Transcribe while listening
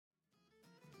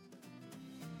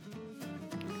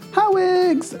Hi,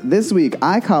 Wigs! This week,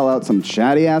 I call out some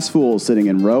chatty-ass fools sitting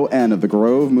in row N of the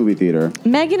Grove movie theater.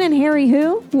 Megan and Harry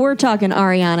who? We're talking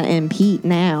Ariana and Pete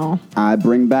now. I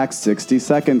bring back 60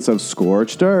 Seconds of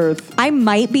Scorched Earth. I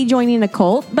might be joining a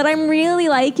cult, but I'm really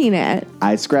liking it.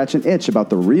 I scratch an itch about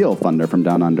the real thunder from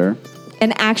down under.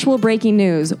 And actual breaking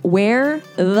news, where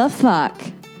the fuck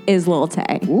is Lil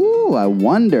Tay? Ooh, I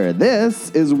wonder.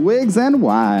 This is Wigs and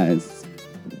Wice.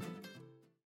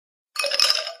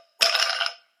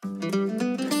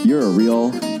 You're a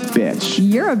real bitch.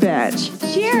 You're a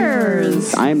bitch.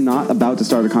 Cheers. I am not about to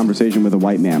start a conversation with a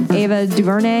white man. Ava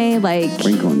DuVernay,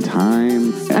 Wrinkle in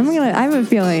Time. I have a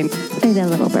feeling. I did a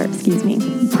little burp, excuse me.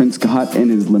 Prince got in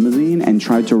his limousine and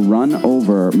tried to run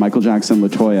over Michael Jackson,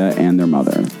 LaToya, and their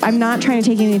mother. I'm not trying to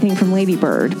take anything from Lady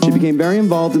Bird. She became very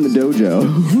involved in the dojo.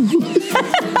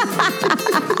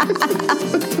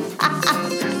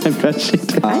 I bet she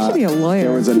did. I should be a lawyer.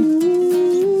 There was a...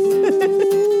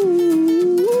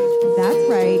 That's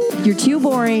right. You're too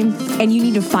boring, and you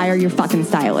need to fire your fucking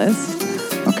stylist.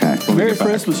 Okay. Merry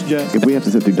Christmas, Jeff. If we have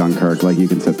to sit through Dunkirk, you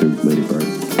can sit through Lady Bird.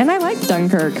 And I like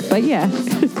Dunkirk, but yeah.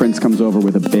 Prince comes over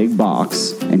with a big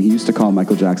box, and he used to call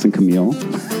Michael Jackson Camille.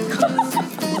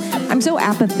 I'm so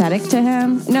apathetic to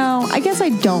him. No, I guess I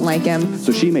don't like him.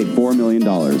 So she made $4 million.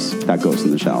 That goes in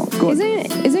the shell. Good.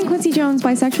 Isn't Quincy Jones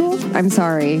bisexual? I'm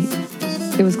sorry.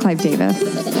 It was Clive Davis.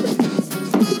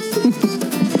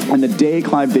 And the day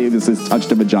Clive Davis has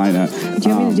touched a vagina. Do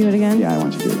you want me to do it again? Yeah, I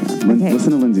want you to do it again. Okay.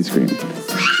 Listen to Lindsay scream.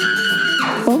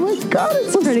 Oh my God,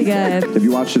 it's so pretty good. Have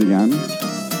you watched it again? I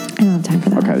don't have time for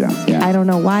that. Okay, yeah. I don't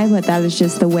know why, but that is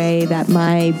just the way that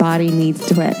my body needs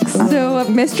Twix. So,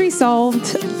 mystery solved.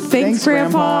 Thanks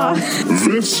Grandpa.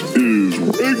 This is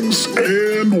Wigs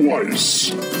and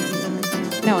Wice.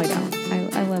 No, I don't.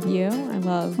 I love you. I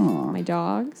love my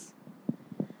dogs.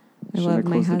 I love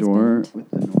my husband. The door with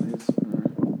the noise?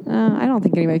 I don't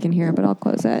think anybody can hear it, but I'll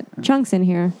close it. Chunk's in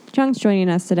here. Chunk's joining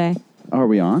us today. Oh, are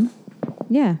we on?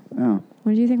 Yeah. Oh.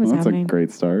 What do you think was happening? That's a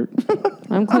great start.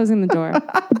 I'm closing the door.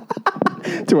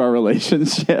 To our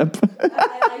relationship.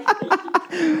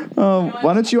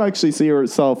 Why don't you actually see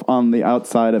yourself on the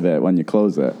outside of it when you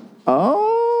close it?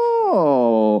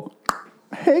 Oh.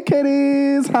 Hey,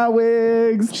 kitties. Hi,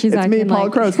 Wigs. It's me, Paul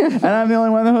Cross, and I'm the only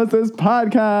one that hosts this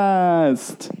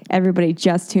podcast. Everybody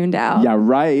just tuned out. Yeah,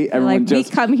 right. Everyone we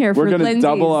come here for We're going to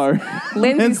double our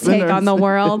Lindsay's take on the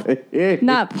world,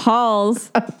 not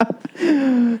Paul's.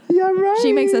 Yeah, right.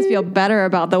 She makes us feel better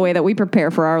about the way that we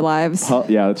prepare for our lives.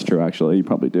 Yeah, that's true, actually. You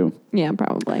probably do. Yeah,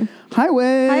 probably. Hi,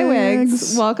 Wigs. Hi,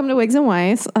 Wigs. Welcome to Wigs and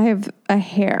Wice. I have a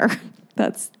hair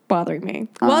that's bothering me.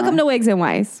 Welcome to Wigs and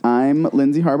Wice. I'm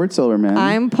Lindsay Harbert Silverman.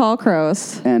 I'm Paul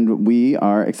Cross. And we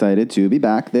are excited to be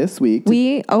back this week.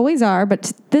 We always are,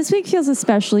 but this week feels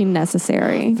especially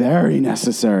necessary. Very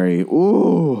necessary.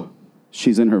 Ooh.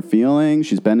 She's in her feelings.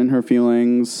 She's been in her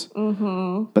feelings.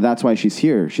 Mm-hmm. But that's why she's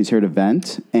here. She's here to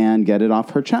vent and get it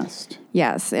off her chest.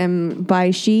 Yes, and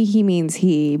by she, he means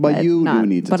he. But you do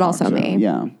need to but talk also to. me.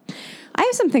 Yeah. I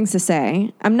have some things to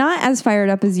say. I'm not as fired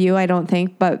up as you, I don't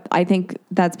think, but I think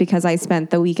that's because I spent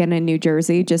the weekend in New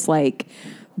Jersey just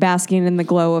basking in the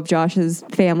glow of Josh's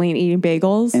family and eating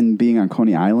bagels. And being on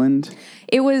Coney Island.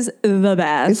 It was the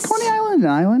best. Is Coney Island an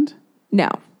island? No.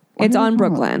 It's on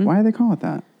Brooklyn. Why do they call it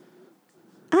that?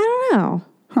 I don't know.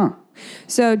 Huh.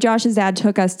 So Josh's dad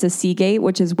took us to Seagate,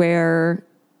 which is where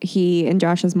he and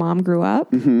Josh's mom grew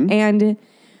up. Mm-hmm. And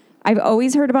I've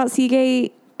always heard about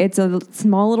Seagate. It's a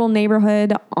small little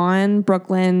neighborhood on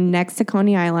Brooklyn next to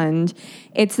Coney Island.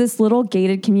 It's this little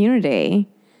gated community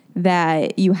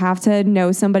that you have to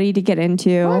know somebody to get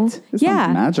into. What? This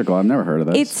sounds magical. I've never heard of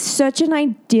this. It's such an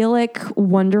idyllic,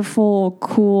 wonderful,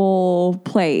 cool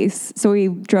place. So we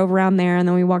drove around there and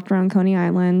then we walked around Coney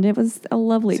Island. It was a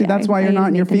lovely day. That's why you're not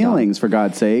in your feelings, for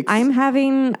God's sake.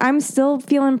 I'm still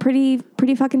feeling pretty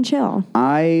fucking chill.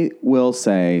 I will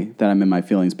say that I'm in my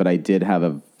feelings, but I did have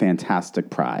a fantastic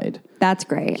Pride. That's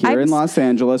great. Here in Los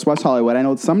Angeles, West Hollywood. I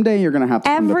know someday you're going to have to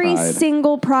come to Pride. Every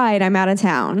single Pride, I'm out of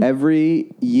town.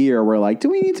 Every year, we're like, do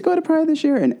we need to go to Pride this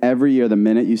year? And every year, the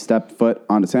minute you step foot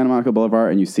onto Santa Monica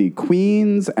Boulevard and you see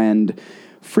queens and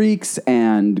freaks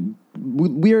and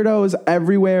weirdos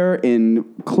everywhere in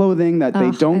clothing that they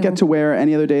don't get to wear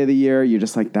any other day of the year, you're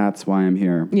just like, that's why I'm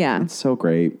here. Yeah. It's so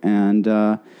great.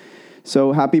 And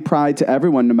so happy Pride to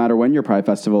everyone, no matter when your Pride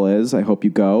Festival is. I hope you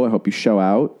go. I hope you show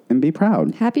out and be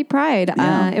proud. Happy Pride.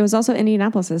 Yeah. It was also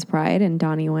Indianapolis's Pride, and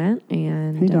Donnie went.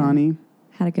 And hey, Donnie.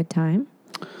 Had a good time.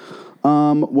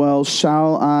 Well,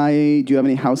 do you have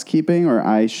any housekeeping, or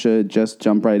I should just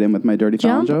jump right in with my dirty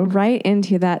Fallon joke? Jump right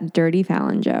into that dirty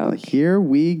Fallon joke. Here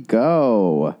we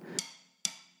go.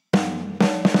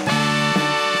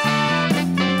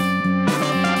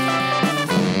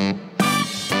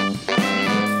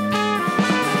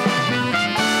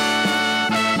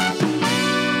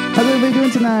 everybody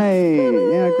doing tonight?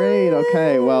 Yeah, great.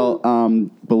 Okay, well,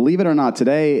 believe it or not,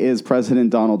 today is President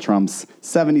Donald Trump's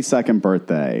 72nd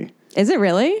birthday. Is it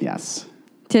really? Yes.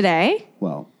 Today?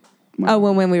 Well.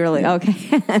 When we really... Yeah.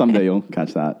 Okay. Someday you'll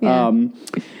catch that. Yeah.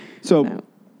 So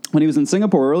when he was in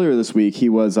Singapore earlier this week, he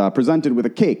was presented with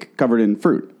a cake covered in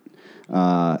fruit.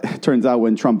 It turns out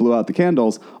when Trump blew out the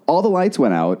candles, all the lights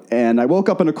went out, and I woke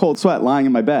up in a cold sweat lying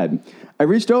in my bed. I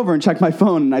reached over and checked my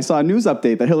phone, and I saw a news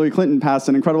update that Hillary Clinton passed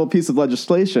an incredible piece of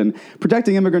legislation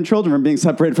protecting immigrant children from being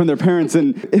separated from their parents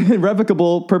in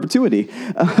irrevocable perpetuity.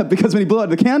 Because when he blew out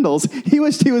the candles, he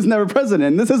wished he was never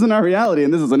president. This isn't our reality,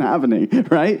 and this isn't happening,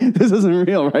 right? This isn't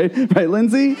real, right? Right,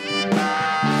 Lindsay?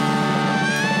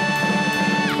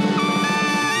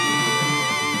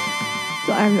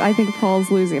 I think Paul's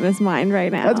losing his mind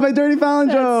right now. That's my Dirty Fallon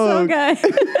joke. That's so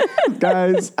good.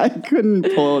 Guys, I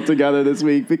couldn't pull it together this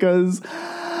week because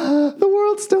the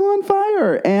world's still on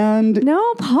fire. And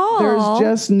no, Paul. There's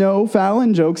just no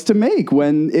Fallon jokes to make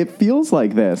when it feels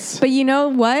like this. But you know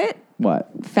what? What?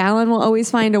 Fallon will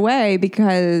always find a way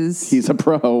because... he's a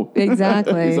pro.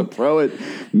 Exactly. He's a pro at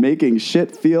making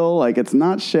shit feel like it's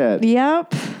not shit.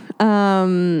 Yep.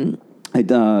 Yeah,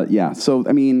 so,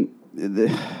 I mean...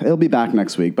 it'll be back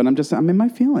next week, but I'm in my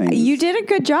feelings. You did a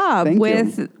good job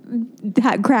with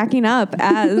cracking up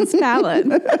as Fallon.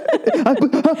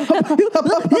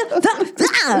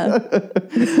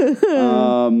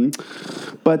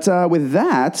 But with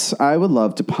that, I would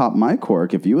love to pop my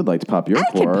cork. If you would like to pop your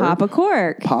cork. I can pop a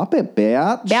cork. Pop it,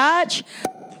 bitch. Bitch.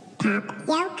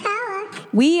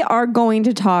 We are going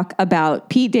to talk about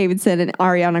Pete Davidson and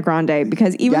Ariana Grande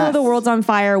because even though the world's on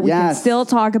fire, we can still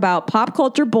talk about pop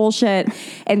culture bullshit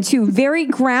and two very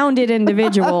grounded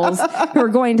individuals who are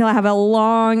going to have a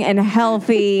long and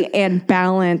healthy and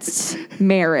balanced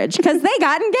marriage because they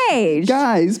got engaged.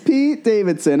 Guys, Pete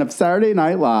Davidson of Saturday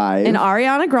Night Live and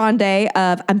Ariana Grande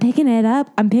of I'm picking it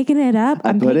up, I'm picking it up,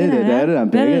 I'm picking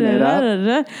it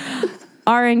up.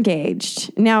 Are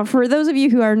engaged. Now, for those of you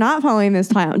who are not following this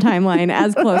timeline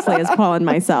as closely as Paul and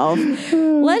myself,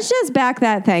 let's just back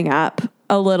that thing up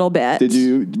a little bit. Did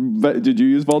you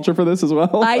use Vulture for this as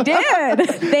well? I did.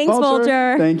 Thanks,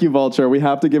 Vulture. Thank you, Vulture. We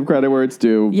have to give credit where it's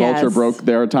due. Yes. Vulture broke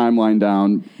their timeline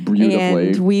down beautifully.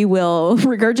 And we will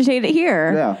regurgitate it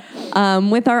here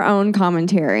with our own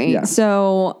commentary. Yeah.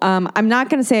 So I'm not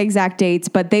going to say exact dates,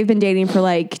 but they've been dating for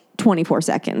like 24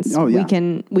 seconds. Oh, yeah.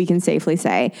 We can safely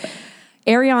say.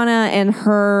 Ariana and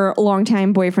her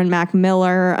longtime boyfriend, Mac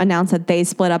Miller, announced that they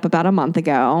split up about a month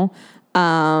ago.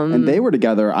 And they were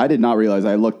together. I did not realize.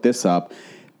 I looked this up.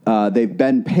 They've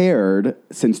been paired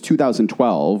since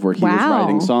 2012, where he was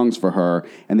writing songs for her,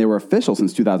 and they were official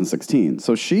since 2016.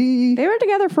 So they were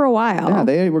together for a while. Yeah,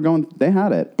 they had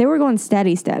it. They were going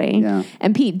steady. Yeah.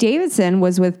 And Pete Davidson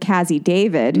was with Cassie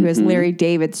David, who is Larry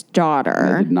David's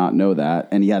daughter. I did not know that.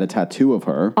 And he had a tattoo of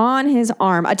her on his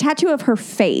arm, a tattoo of her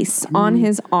face on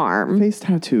his arm. Face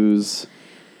tattoos.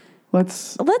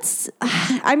 Let's.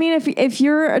 I mean, if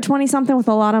you're a 20-something with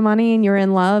a lot of money and you're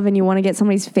in love and you want to get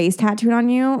somebody's face tattooed on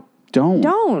you, don't.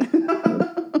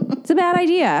 It's a bad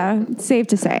idea. It's safe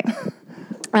to say.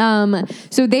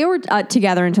 So they were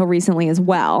together until recently as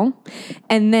well.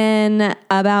 And then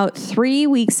about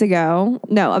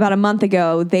a month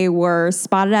ago, they were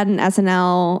spotted at an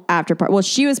SNL after party. Well,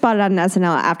 she was spotted at an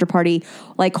SNL after party,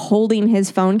 like holding his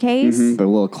phone case. Mm-hmm, the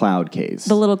little cloud case.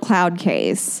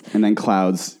 And then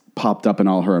clouds popped up in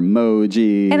all her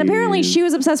emojis. And apparently she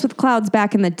was obsessed with clouds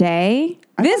back in the day.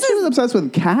 She was obsessed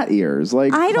with cat ears,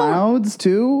 like clouds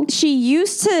too. She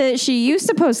used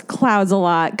to post clouds a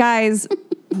lot. Guys,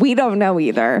 we don't know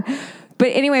either. But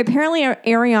anyway, apparently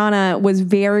Ariana was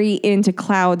very into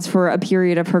clouds for a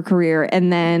period of her career, and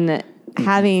then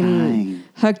having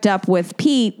hooked up with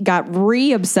Pete, got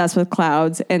re-obsessed with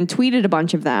clouds and tweeted a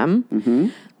bunch of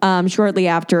them. Shortly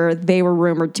after they were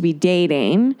rumored to be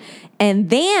dating. And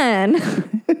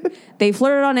then they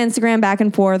flirted on Instagram back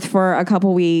and forth for a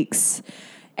couple weeks.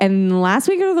 And last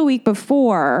week or the week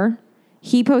before,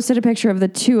 he posted a picture of the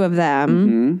two of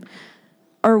them.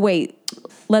 Or wait,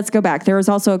 let's go back. There was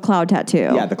also a cloud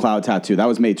tattoo. Yeah, the cloud tattoo. That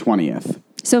was May 20th.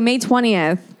 So May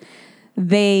 20th,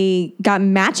 they got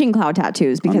matching cloud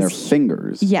tattoos because on their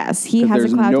fingers. Yes, he has a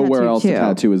cloud tattoo. There's nowhere else to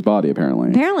tattoo his body,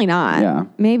 apparently. Apparently not. Yeah.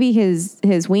 Maybe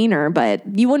his wiener, but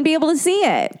you wouldn't be able to see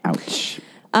it. Ouch.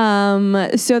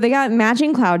 So they got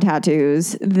matching cloud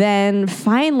tattoos. Then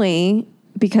finally,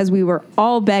 because we were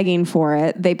all begging for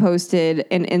it, they posted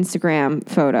an Instagram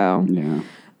photo. Yeah.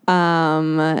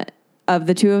 Of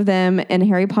the two of them in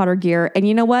Harry Potter gear. And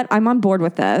you know what? I'm on board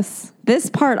with this. This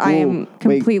part I am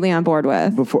completely on board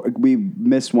with. Before we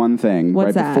missed one thing.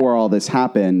 What's that? Before all this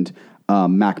happened,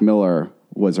 Mac Miller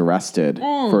was arrested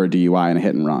for a DUI and a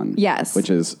hit and run. Yes. Which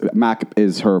is, Mac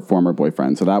is her former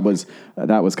boyfriend. So that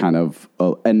was kind of,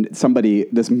 and somebody,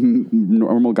 this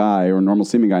normal guy or normal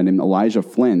seeming guy named Elijah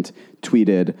Flint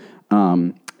tweeted,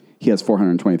 he has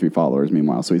 423 followers,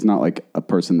 meanwhile, so he's not like a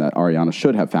person that Ariana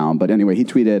should have found. But anyway, he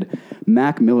tweeted,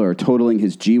 Mac Miller totaling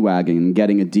his G-Wagon and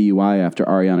getting a DUI after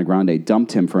Ariana Grande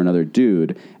dumped him for another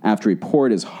dude after he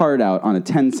poured his heart out on a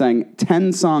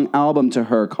 10-song album to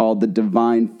her called The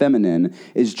Divine Feminine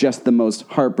is just the most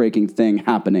heartbreaking thing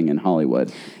happening in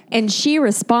Hollywood. And she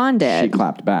responded. She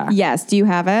clapped back. Yes. Do you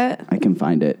have it? I can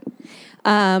find it.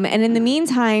 And in the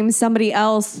meantime, somebody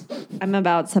else, I'm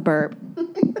about to burp.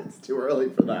 It's too early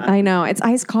for that. I know. It's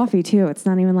iced coffee, too. It's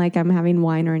not even like I'm having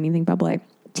wine or anything bubbly.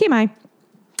 TMI.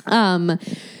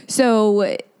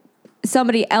 So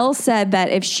somebody else said that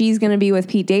if she's going to be with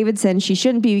Pete Davidson, she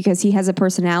shouldn't be because he has a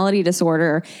personality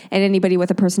disorder, and anybody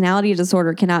with a personality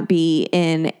disorder cannot be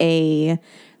in a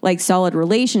like solid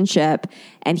relationship.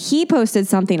 And he posted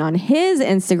something on his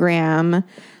Instagram.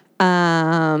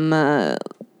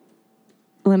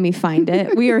 Let me find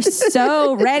it. We are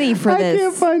so ready for this. I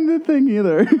can't find the thing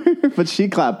either. But she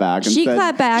clapped back and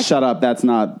said, shut up, that's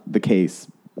not the case.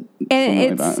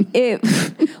 And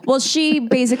well, she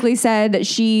basically said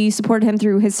she supported him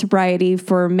through his sobriety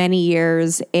for many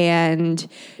years, and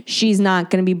she's not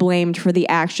going to be blamed for the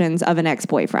actions of an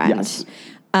ex-boyfriend. Yes.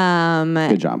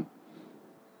 Good job.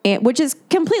 Which is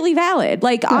completely valid.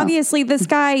 Like, obviously, this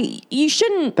guy, you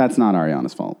shouldn't... That's not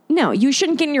Ariana's fault. No, you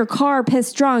shouldn't get in your car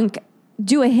pissed drunk,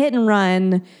 do a hit and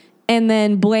run, and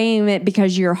then blame it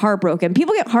because you're heartbroken.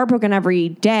 People get heartbroken every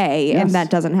day, and that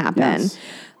doesn't happen. Yes.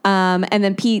 And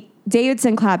then Pete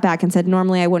Davidson clapped back and said,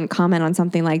 normally I wouldn't comment on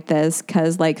something like this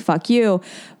because, like, fuck you.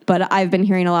 But I've been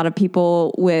hearing a lot of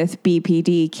people with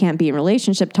BPD can't be in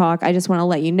relationship talk. I just want to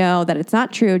let you know that it's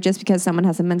not true. Just because someone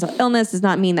has a mental illness does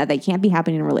not mean that they can't be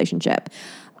happy in a relationship.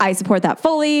 I support that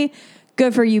fully.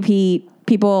 Good for you, Pete.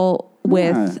 People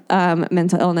with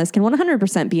mental illness can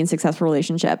 100% be in successful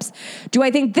relationships. Do I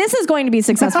think this is going to be a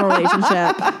successful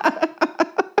relationship?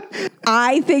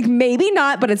 I think maybe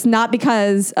not, but it's not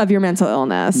because of your mental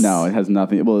illness. No, it has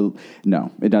nothing. Well,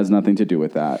 no, it has nothing to do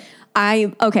with that.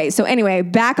 Okay. So anyway,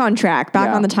 back on track,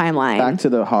 on the timeline. Back to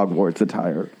the Hogwarts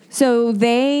attire. So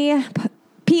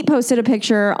Pete posted a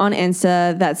picture on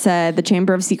Insta that said the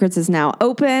Chamber of Secrets is now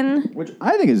open. Which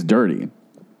I think is dirty.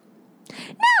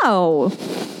 No.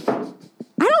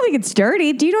 I don't think it's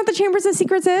dirty. Do you know what the Chambers of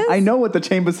Secrets is? I know what the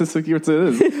Chambers of Secrets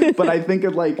is, but I think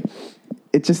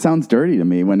it just sounds dirty to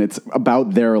me when it's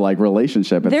about their like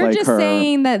relationship. It's They're like just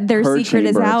saying that their secret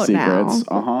is out now.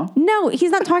 Uh-huh. No,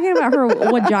 he's not talking about her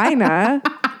vagina.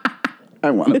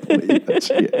 I want to believe that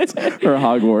she is. Her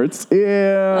Hogwarts. Ew.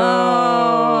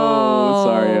 Oh.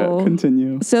 Sorry.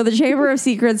 Continue. So the Chamber of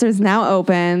Secrets is now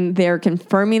open. They're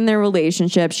confirming their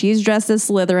relationship. She's dressed as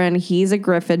Slytherin. He's a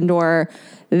Gryffindor.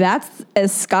 That's a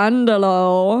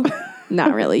scandalo.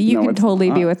 Not really. You can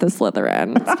totally be with the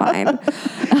Slytherin. It's fine.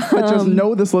 But just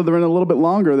know the Slytherin a little bit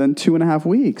longer than 2.5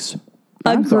 weeks.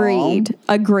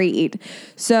 Agreed.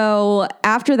 So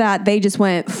after that, they just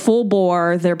went full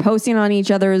bore. They're posting on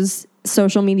each other's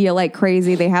social media like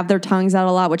crazy. They have their tongues out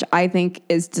a lot, which I think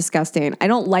is disgusting. I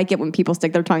don't like it when people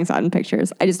stick their tongues out in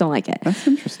pictures. I just don't like it. That's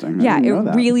interesting. Yeah, it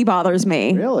really bothers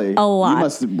me. Really? A lot. You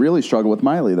must really struggle with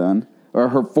Miley then. Or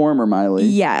her former Miley.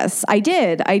 Yes, I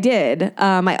did.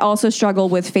 I also struggle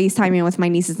with FaceTiming with my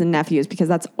nieces and nephews because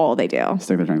that's all they do.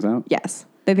 Stick their tongues out? Yes.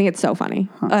 They think it's so funny.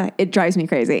 It drives me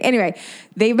crazy. Anyway,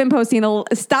 they've been posting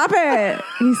stop it!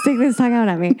 He's sticking his tongue out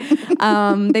at me.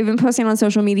 They've been posting on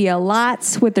social media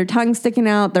lots with their tongue sticking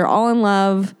out. They're all in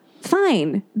love.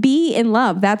 Fine. Be in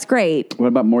love. That's great. What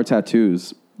about more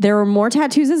tattoos? There were more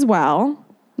tattoos as well.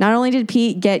 Not only did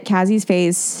Pete get Cassie's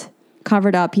face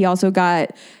covered up, he also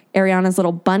got Ariana's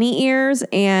little bunny ears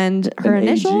and her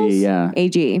initials. AG, yeah.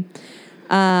 AG.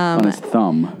 On his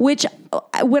thumb. Which,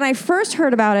 when I first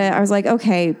heard about it, I was like,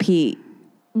 okay, Pete,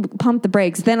 pump the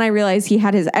brakes. Then I realized he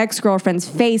had his ex-girlfriend's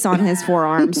face on his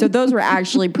forearm. So those were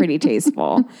actually pretty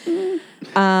tasteful.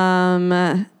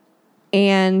 And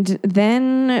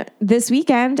then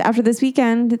after this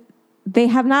weekend, they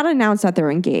have not announced that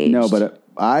they're engaged. No, but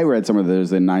I read somewhere that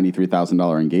there's a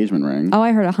 $93,000 engagement ring. Oh,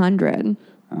 I heard 100.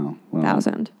 Oh, well.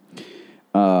 1,000.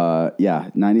 Yeah,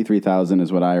 93,000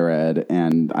 is what I read,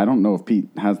 and I don't know if Pete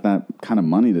has that kind of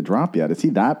money to drop yet. Is he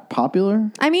that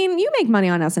popular? I mean, you make money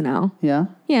on SNL. Yeah?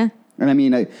 Yeah. And I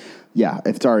mean, if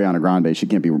it's Ariana Grande, she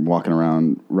can't be walking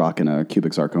around rocking a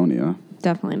cubic zirconia.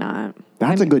 Definitely not.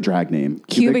 That's a good drag name.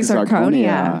 Cubic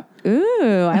zirconia.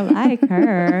 Ooh, I like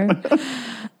her.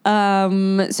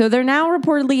 So they're now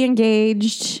reportedly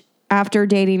engaged after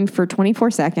dating for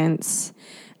 24 seconds.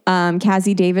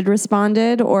 Cassie David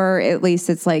responded, or at least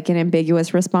it's like an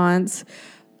ambiguous response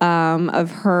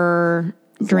of her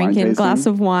drinking a glass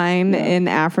of wine in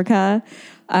Africa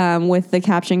with the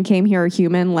caption, "Came here a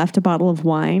human, left a bottle of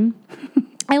wine."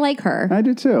 I like her. I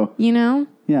do too. You know?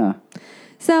 Yeah.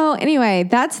 So anyway,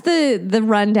 that's the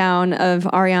rundown of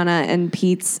Ariana and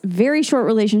Pete's very short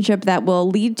relationship that will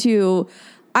lead to,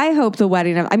 I hope, the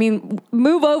wedding of,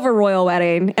 move over royal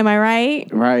wedding. Am I right?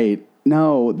 Right.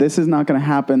 No, this is not going to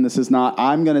happen. This is not,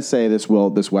 I'm going to say this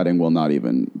wedding will not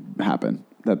even happen.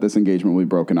 That this engagement will be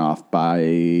broken off by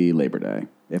Labor Day,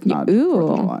 if not 4th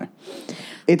of July.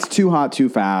 It's too hot, too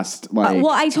fast. Well,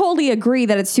 I totally agree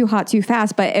that it's too hot, too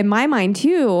fast. But in my mind,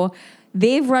 too,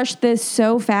 they've rushed this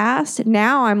so fast.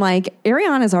 Now I'm like,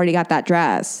 Ariana's already got that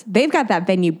dress. They've got that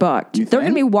venue booked. They're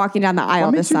going to be walking down the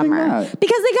aisle this summer. Because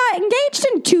they got engaged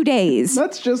in 2 days.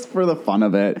 That's just for the fun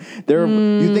of it.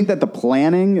 You think that the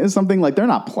planning is something like, they're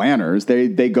not planners.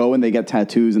 They go and they get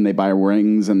tattoos and they buy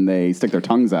rings and they stick their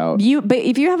tongues out. But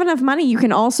if you have enough money, you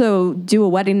can also do a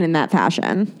wedding in that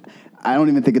fashion. I don't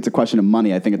even think it's a question of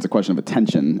money. I think it's a question of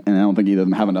attention. And I don't think either of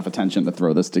them have enough attention to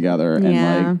throw this together.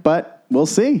 And but we'll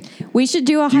see. We should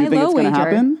do a high-low wager. Do you think it's going to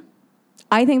happen?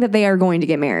 I think that they are going to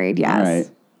get married, yes. All right.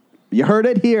 You heard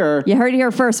it here. You heard it here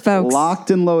first, folks.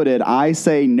 Locked and loaded. I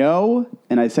say no,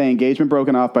 and I say engagement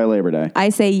broken off by Labor Day. I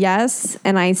say yes,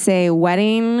 and I say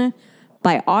wedding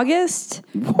by August.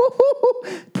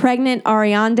 Pregnant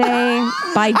Ariana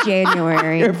by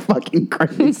January. You're fucking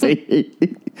crazy.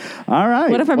 All right.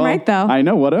 What if I'm right, though? I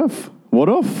know. What if? What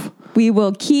if? We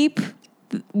will keep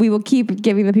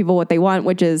giving the people what they want,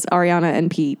 which is Ariana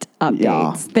and Pete updates.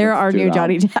 Yeah, they're our new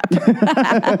Johnny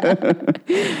Depp.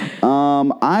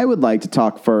 I would like to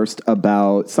talk first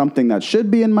about something that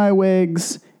should be in my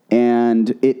wigs,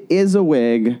 and it is a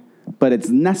wig, but it's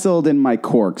nestled in my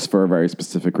corks for a very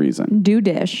specific reason. Do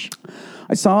dish.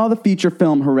 I saw the feature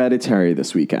film Hereditary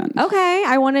this weekend. Okay,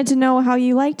 I wanted to know how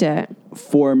you liked it.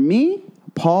 For me,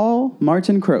 Paul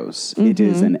Martin Croce, it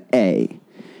is an A.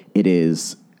 It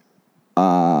is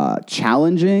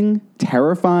challenging,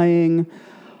 terrifying,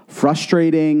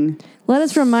 frustrating. Let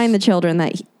us remind the children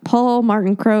that Paul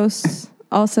Martin Croce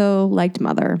also liked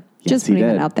Mother. Yes, just putting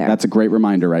it out there. That's a great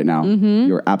reminder right now.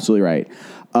 You're absolutely right.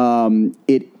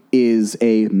 It is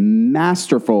a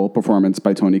masterful performance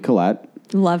by Toni Collette.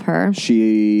 Love her.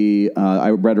 I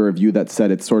read a review that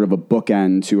said it's sort of a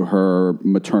bookend to her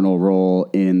maternal role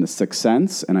in The Sixth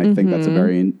Sense, and I think that's a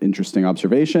very interesting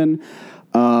observation.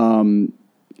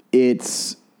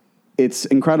 It's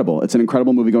incredible. It's an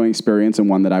incredible movie-going experience and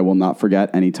one that I will not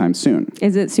forget anytime soon.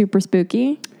 Is it super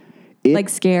spooky? Like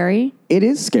scary? It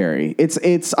is scary.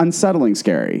 It's unsettling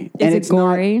scary. Is it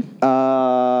gory?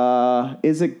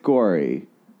 Is it gory?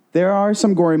 There are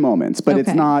some gory moments, but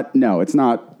it's not. No, it's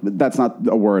not. That's not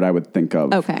a word I would think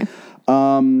of. Okay.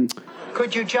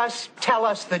 Could you just tell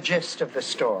us the gist of the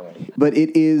story? But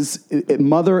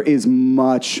Mother is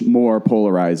much more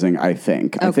polarizing, I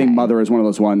think. Okay. I think Mother is one of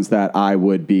those ones that I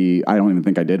don't even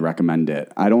think I did recommend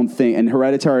it. I don't think, and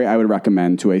Hereditary I would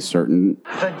recommend to a certain...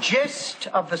 The gist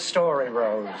of the story,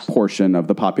 Rose. ...portion of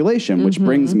the population, which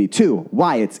brings me to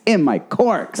why it's in my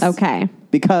corks. Okay.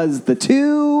 Because the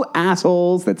two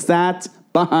assholes that sat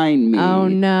behind me... Oh,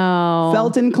 no.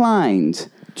 ...felt inclined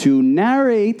to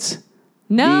narrate...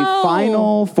 No. The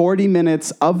final 40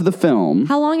 minutes of the film.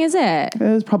 How long is it?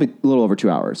 It's probably a little over 2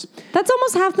 hours. That's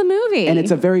almost half the movie. And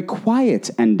it's a very quiet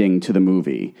ending to the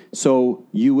movie. So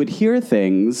you would hear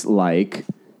things like,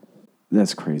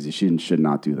 that's crazy. She should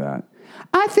not do that.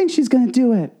 I think she's going to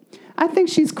do it. I think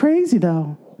she's crazy,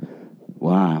 though.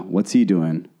 Wow. What's he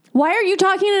doing? Why are you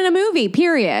talking in a movie,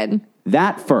 period?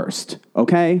 That first,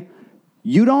 okay?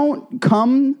 You don't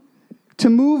come to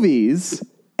movies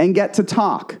and get to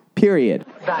talk. Period.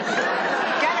 Get out!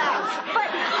 Get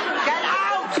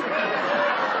out!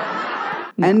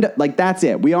 And that's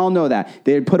it. We all know that.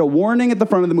 They put a warning at the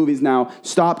front of the movies now.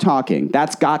 Stop talking.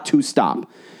 That's got to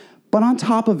stop. But on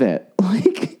top of it,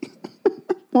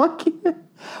 why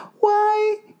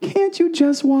can't you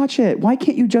just watch it? Why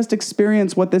can't you just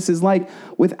experience what this is like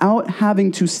without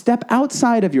having to step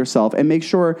outside of yourself and make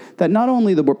sure that not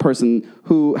only the person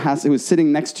who is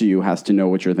sitting next to you has to know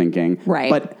what you're thinking, right?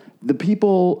 But the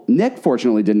people, Nick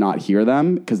fortunately did not hear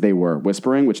them because they were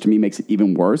whispering, which to me makes it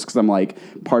even worse because I'm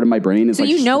part of my brain is so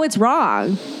it's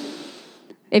wrong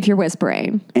if you're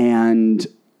whispering. And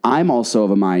I'm also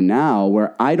of a mind now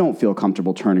where I don't feel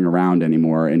comfortable turning around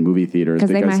anymore in movie theaters.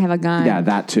 Because they might have a gun. Yeah,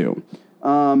 that too.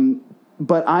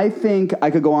 But I think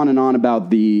I could go on and on about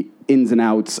the ins and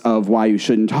outs of why you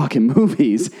shouldn't talk in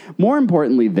movies. More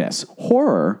importantly,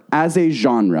 horror as a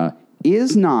genre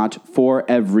is not for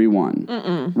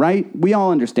everyone. Right? We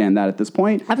all understand that at this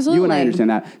point. Absolutely. You and I understand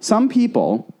that. Some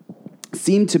people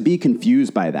seem to be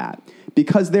confused by that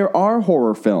because there are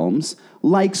horror films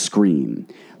like Scream,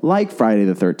 like Friday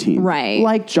the 13th, right,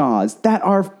 like Jaws, that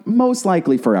are most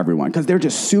likely for everyone because they're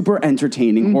just super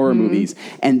entertaining horror movies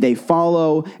and they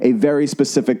follow a very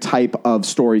specific type of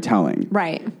storytelling.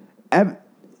 Right.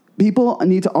 People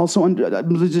need to also I'm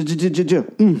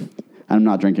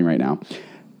not drinking right now.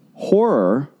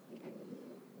 Horror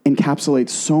encapsulates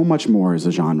so much more as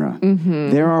a genre.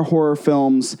 There are horror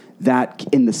films that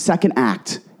in the second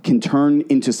act can turn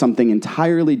into something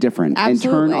entirely different and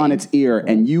turn on its ear,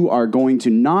 and you are going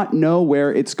to not know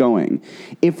where it's going.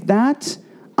 If that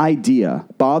idea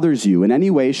bothers you in any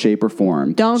way, shape, or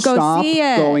form, don't go stop see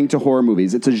it. Going to horror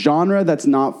movies. It's a genre that's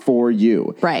not for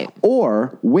you. Right.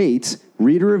 Or wait,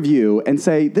 read a review and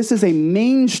say, this is a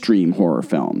mainstream horror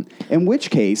film, in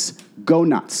which case, go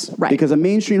nuts. Right. Because a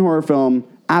mainstream horror film,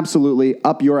 absolutely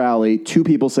up your alley, 2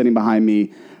 people sitting behind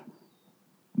me.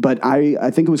 But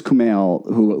I think it was Kumail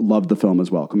who loved the film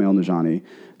as well. Kumail Nanjiani.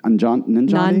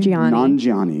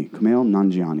 Nanjiani. Kumail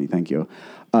Nanjiani, thank you.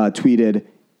 Tweeted,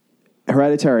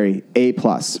 Hereditary, A+.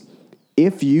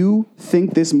 If you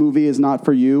think this movie is not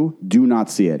for you, do not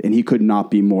see it. And he could not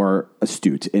be more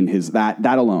astute in his that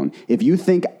alone. If you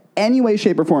think any way,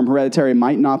 shape, or form Hereditary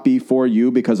might not be for you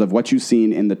because of what you've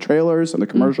seen in the trailers and the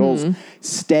commercials,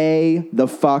 stay the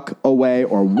fuck away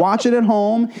or watch it at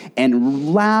home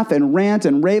and laugh and rant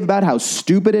and rave about how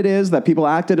stupid it is that people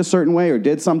acted a certain way or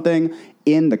did something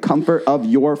in the comfort of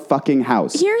your fucking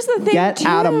house. Here's the thing, Get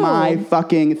out of my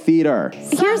fucking theater.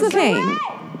 Here's the thing.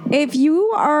 If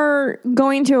you are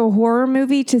going to a horror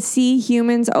movie to see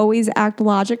humans always act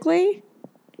logically,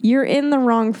 you're in the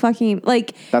wrong fucking,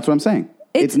 like... That's what I'm saying.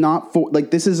 It's not for, like,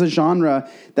 this is a genre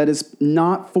that is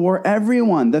not for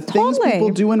everyone. The things people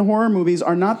do in horror movies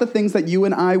are not the things that you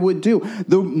and I would do.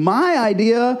 My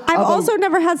idea... I've also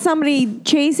never had somebody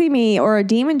chasing me or a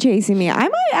demon chasing me. I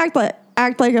might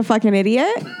act like a fucking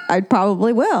idiot. I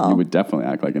probably will. You would definitely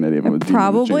act like an idiot. If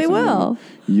probably will.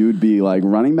 You'd be, like,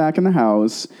 running back in the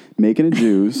house, making a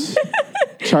juice...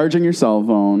 Charging your cell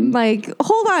phone. Like,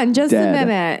 hold on just a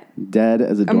minute. Dead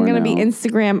as a doornail. I'm going to be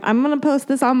Instagram. I'm going to post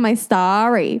this on my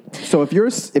story. So if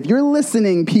you're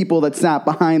listening, people that sat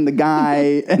behind the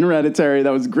guy in Hereditary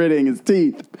that was gritting his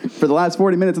teeth for the last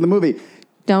 40 minutes of the movie.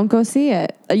 Don't go see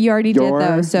it. You already did,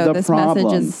 though, so this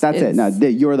message is... That's it. No,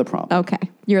 you're the problem.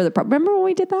 Okay. You're the problem. Remember when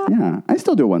we did that? Yeah. I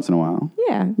still do it once in a while.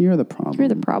 Yeah. You're the problem. You're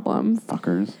the problem.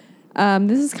 Fuckers.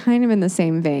 This is kind of in the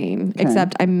same vein,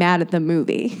 except I'm mad at the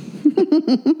movie.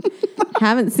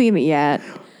 Haven't seen it yet.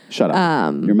 Shut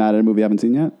up. You're mad at a movie you haven't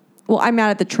seen yet? Well, I'm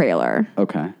mad at the trailer.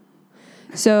 Okay.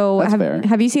 So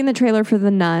have you seen the trailer for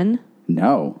The Nun?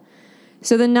 No.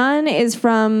 So The Nun is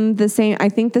from the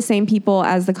same people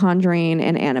as The Conjuring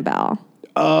and Annabelle.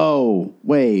 Oh,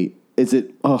 wait. Is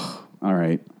it? Oh, all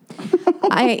right.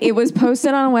 It was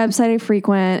posted on a website I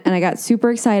frequent, and I got super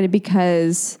excited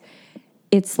because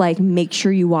it's like, make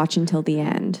sure you watch until the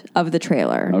end of the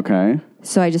trailer. Okay.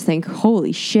 So I just think,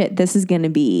 holy shit, this is going to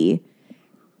be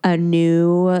a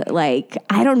new, like,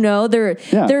 I don't know. They're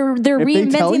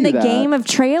reinventing the game of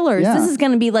trailers. Yeah. This is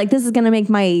going to make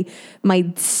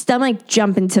my stomach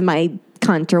jump into my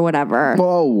cunt or whatever.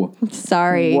 Whoa.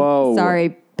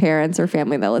 Sorry, parents or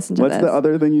family that listen to this. What's the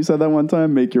other thing you said that one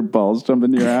time? Make your balls jump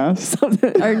into your ass?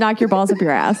 Or knock your balls up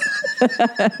your ass.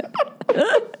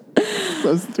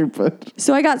 So stupid.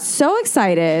 So I got so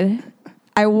excited.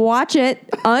 I watch it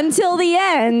until the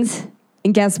end.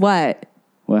 And guess what?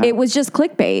 What? It was just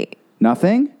clickbait.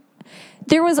 Nothing?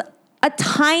 There was a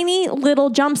tiny little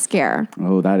jump scare.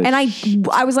 Oh, that is... And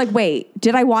I was like, wait,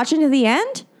 did I watch into the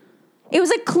end? It was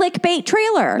a clickbait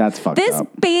trailer. That's fucked up.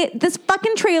 This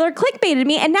fucking trailer clickbaited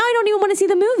me, and now I don't even want to see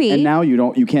the movie. And now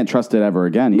you can't trust it ever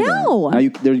again either. No. Now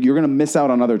you're going to miss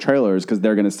out on other trailers because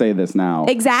they're going to say this now.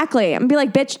 Exactly. I'm going to be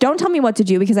like, bitch, don't tell me what to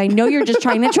do because I know you're just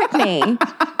trying to trick me.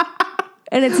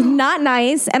 And it's not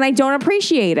nice, and I don't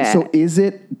appreciate it. So is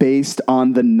it based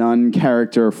on the nun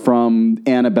character from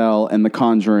Annabelle and The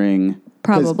Conjuring?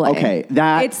 Probably. Okay,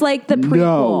 it's like the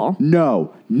prequel.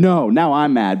 No. Now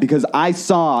I'm mad because I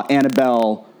saw the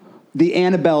Annabelle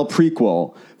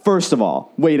prequel. First of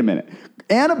all, wait a minute.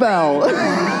 Annabelle,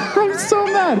 I'm so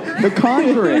mad. The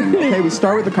Conjuring. Okay, we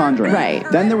start with The Conjuring. Right.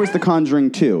 Then there was The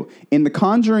Conjuring 2. In The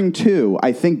Conjuring 2,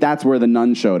 I think that's where the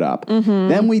nun showed up. Mm-hmm.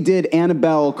 Then we did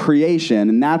Annabelle Creation,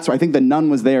 and that's where I think the nun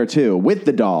was there too, with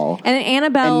the doll. And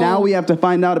Annabelle... And now we have to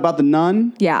find out about the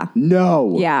nun? Yeah.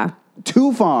 No. Yeah.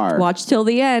 Too far. Watch till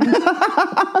the end.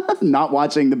 Not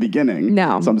watching the beginning.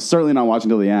 No. So I'm certainly not watching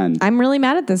till the end. I'm really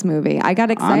mad at this movie. I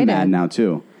got excited. I'm mad now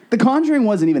too. The Conjuring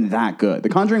wasn't even that good. The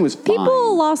Conjuring was fine.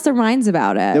 People lost their minds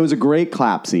about it. There was a great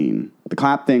clap scene. The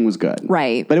clap thing was good.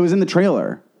 Right. But it was in the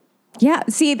trailer. Yeah,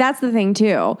 see, that's the thing,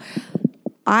 too.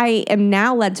 I am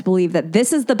now led to believe that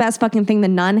this is the best fucking thing the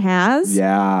Nun has.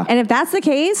 Yeah. And if that's the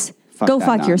case, go that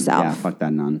fuck nun. yourself. Yeah, fuck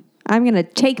that nun. I'm going to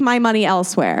take my money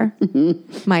elsewhere.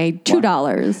 My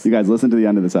 $2. You guys listen to the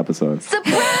end of this episode.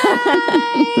 Surprise!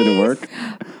 Did it work?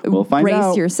 We'll find out.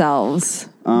 Brace yourselves.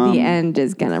 The end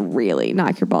is going to really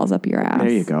knock your balls up your ass. There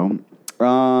you go.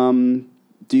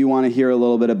 Do you want to hear a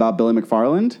little bit about Billy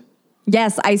McFarland?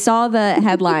 Yes, I saw the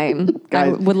headline.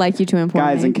 Guys, I would like you to inform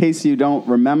me. Guys, in case you don't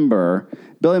remember,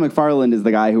 Billy McFarland is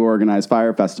the guy who organized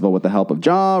Fire Festival with the help of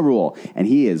Ja Rule, and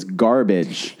he is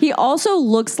garbage. He also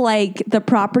looks like the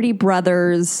Property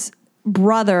Brothers'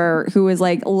 brother who was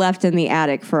like left in the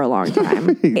attic for a long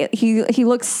time. He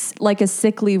looks like a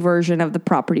sickly version of the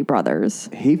Property Brothers.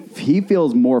 He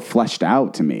feels more fleshed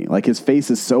out to me. Like his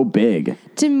face is so big.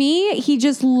 To me, he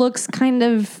just looks kind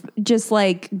of just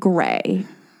like gray.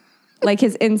 Like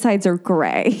his insides are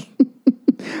gray.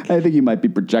 I think you might be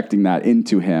projecting that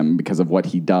into him because of what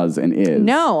he does and is.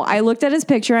 No, I looked at his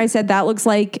picture. I said that looks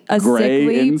like a Gray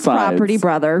sickly insides. Property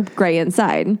Brother, gray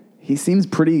inside. He seems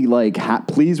pretty like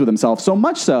pleased with himself, so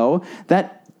much so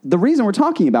that the reason we're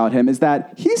talking about him is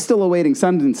that he's still awaiting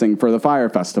sentencing for the Fire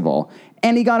Festival.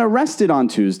 And he got arrested on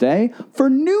Tuesday for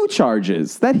new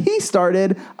charges that he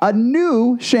started a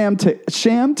new sham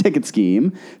ticket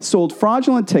scheme, sold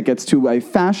fraudulent tickets to a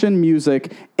fashion,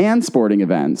 music, and sporting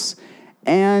events.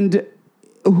 And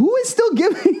who is still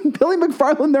giving Billy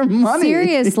McFarland their money?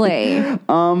 Seriously.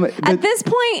 At this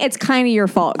point, it's kind of your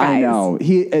fault, guys. I know.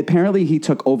 He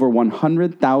took over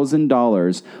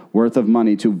 $100,000 worth of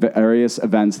money to various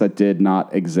events that did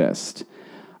not exist.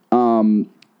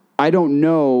 I don't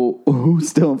know who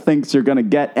still thinks you're going to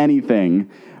get anything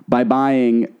by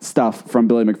buying stuff from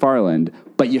Billy McFarland,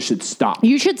 but you should stop.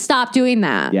 You should stop doing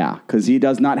that. Yeah, because he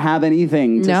does not have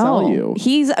anything to sell you.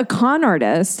 He's a con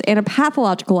artist and a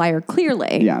pathological liar,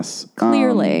 clearly. Yes.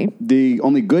 Clearly. The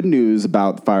only good news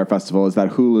about the Fire Festival is that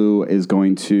Hulu is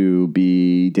going to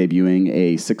be debuting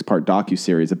a 6-part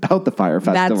docuseries about the Fire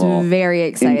Festival. That's very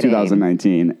exciting. In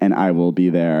 2019, and I will be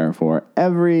there for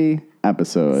every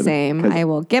episode. Same. I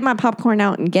will get my popcorn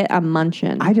out and get a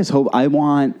munchin'. I just hope I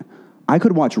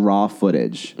could watch raw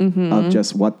footage of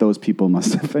just what those people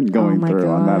must have been going through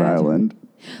on that island.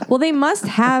 Well, they must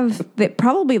have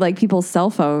probably like people's cell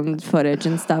phone footage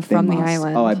and stuff from the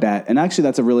island. Oh, I bet. And actually,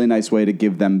 that's a really nice way to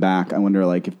give them back. I wonder,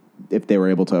 like, if they were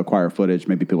able to acquire footage,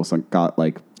 maybe people got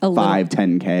like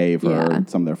 10K for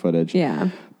some of their footage. Yeah.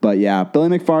 But yeah,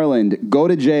 Billy McFarland, go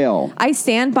to jail. I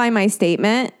stand by my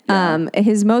statement. Yeah.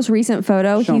 His most recent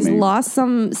photo, he's lost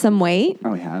some weight.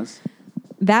 Oh, he has?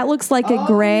 That looks like a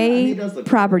gray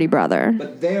Property Brother.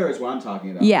 But there is what I'm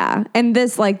talking about. Yeah. And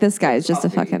this guy is just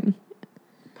a fucking...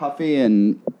 Puffy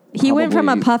and... He went from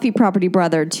a puffy Property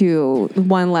Brother to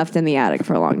one left in the attic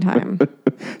for a long time.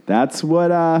 That's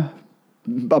what a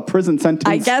prison sentence...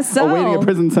 I guess so. Awaiting a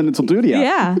prison sentence will do to you.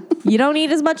 Yeah. You don't eat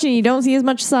as much and you don't see as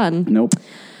much sun. Nope.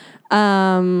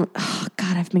 God,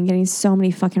 I've been getting so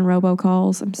many fucking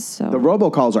robocalls. The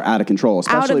robocalls are out of control,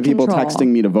 especially people texting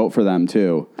me to vote for them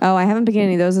too. Oh, I haven't been getting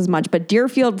any of those as much, but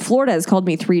Deerfield, Florida has called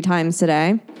me 3 times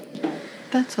today.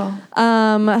 That's all.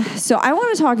 So I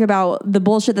want to talk about the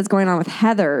bullshit that's going on with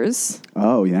Heathers.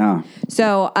 Oh, yeah.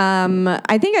 So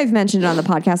I think I've mentioned it on the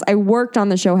podcast. I worked on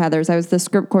the show Heathers. I was the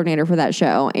script coordinator for that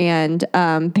show. And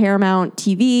Paramount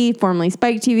TV, formerly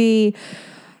Spike TV,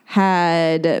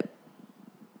 had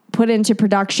put into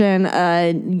production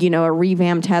a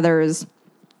revamped Heathers.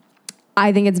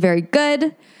 I think it's very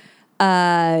good.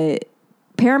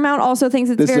 Paramount also thinks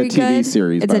it's very good. This is a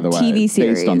TV series, by the way. It's a TV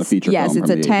series. Based on the feature film. Yes, it's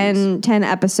a 10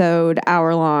 episode,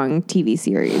 hour-long TV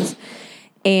series.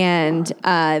 And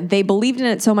they believed in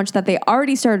it so much that they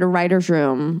already started a writer's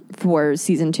room for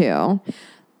season 2.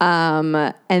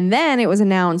 And then it was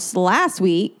announced last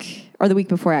week, or the week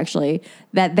before actually,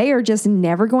 that they are just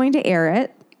never going to air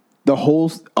it.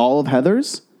 All of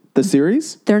Heathers? The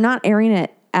series? They're not airing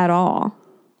it at all.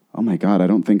 Oh my God, I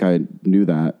don't think I knew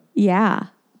that. Yeah.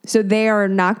 So they are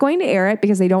not going to air it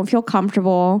because they don't feel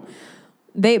comfortable.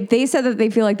 They said that they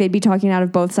feel like they'd be talking out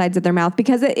of both sides of their mouth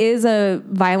because it is a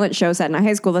violent show set in a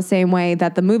high school the same way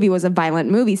that the movie was a violent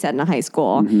movie set in a high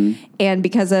school. Mm-hmm. And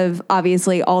because of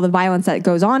obviously all the violence that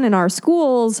goes on in our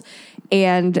schools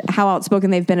and how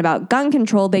outspoken they've been about gun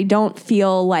control, they don't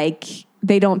feel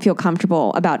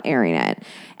comfortable about airing it.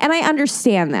 And I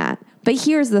understand that. But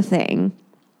here's the thing.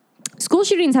 School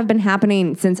shootings have been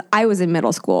happening since I was in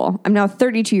middle school. I'm now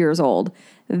 32 years old.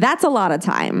 That's a lot of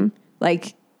time.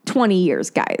 Like 20 years,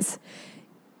 guys.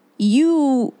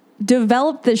 You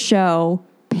developed this show,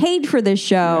 paid for this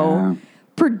show,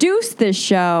 produced this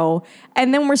show,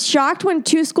 and then we're shocked when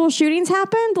 2 school shootings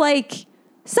happened? Like,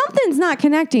 something's not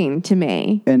connecting to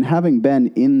me. And having been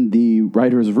in the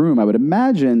writer's room, I would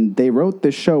imagine they wrote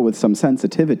this show with some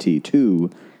sensitivity to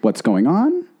what's going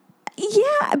on.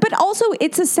 Yeah, but also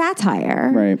it's a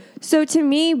satire. Right. So to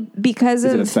me, because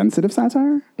Is it a sensitive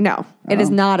satire? No, it is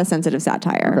not a sensitive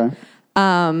satire.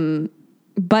 Okay.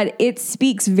 But it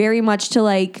speaks very much to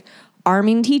like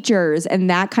arming teachers and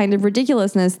that kind of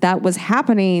ridiculousness that was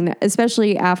happening,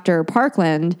 especially after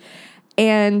Parkland.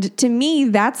 And to me,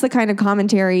 that's the kind of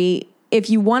commentary, if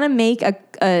you want to make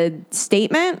a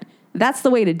statement, that's the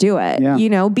way to do it. Yeah. You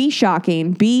know, be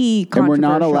shocking, be controversial. And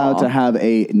we're not allowed to have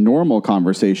a normal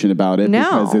conversation about it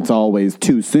because it's always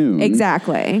too soon.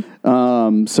 Exactly.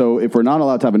 So if we're not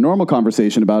allowed to have a normal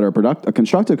conversation about it or a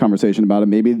constructive conversation about it,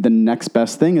 maybe the next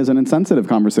best thing is an insensitive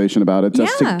conversation about it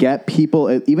just to get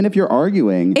people, even if you're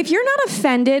arguing. If you're not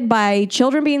offended by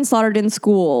children being slaughtered in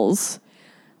schools,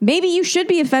 maybe you should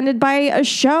be offended by a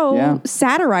show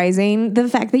satirizing the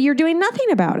fact that you're doing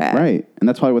nothing about it. Right. And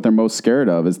that's probably what they're most scared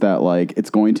of, is that like it's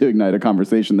going to ignite a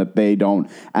conversation that they don't,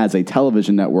 as a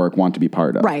television network, want to be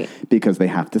part of. Right. Because they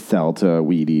have to sell to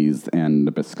Wheaties and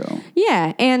Nabisco.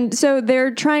 Yeah. And so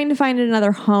they're trying to find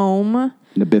another home.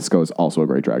 Nabisco is also a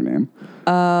great drag name.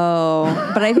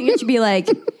 Oh, but I think it should be like,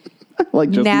 just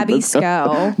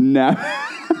Nabisco.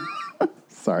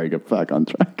 Sorry, get back on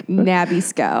track.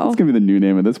 Nabisco. It's gonna be the new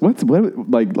name of this. What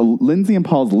like Lindsay and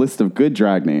Paul's list of good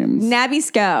drag names?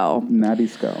 Nabisco.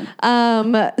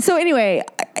 Nabisco. So anyway,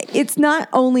 it's not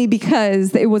only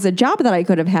because it was a job that I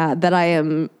could have had that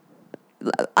I'm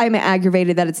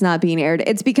aggravated that it's not being aired.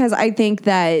 It's because I think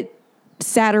that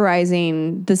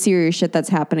satirizing the serious shit that's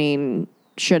happening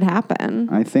should happen.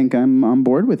 I think I'm on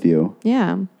board with you.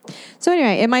 Yeah. So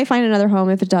anyway, it might find another home.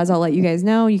 If it does, I'll let you guys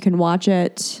know. You can watch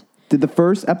it. Did the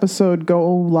first episode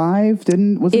go live?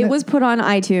 It was put on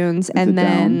iTunes and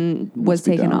then was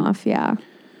taken off. Yeah.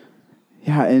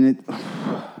 Yeah, and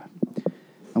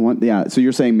so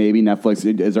you're saying maybe Netflix,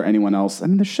 is there anyone else? I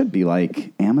mean, there should be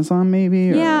like Amazon maybe?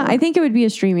 Yeah, I think it would be a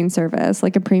streaming service,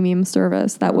 like a premium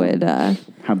service that would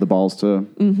have the balls to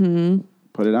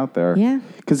put it out there. Yeah.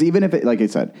 Because even if it, like I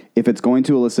said, if it's going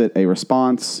to elicit a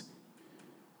response,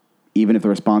 even if the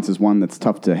response is one that's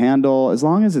tough to handle, as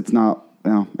long as it's not,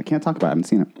 I can't talk about it. I haven't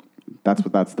seen it. That's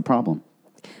the problem.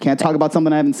 Can't talk about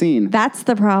something I haven't seen. That's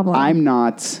the problem. I'm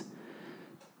not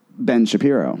Ben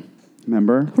Shapiro.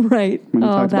 Remember? Right. When he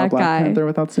talked that about Black guy. Panther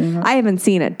without seeing it? I haven't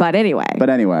seen it, but anyway.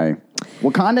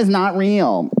 Wakanda's not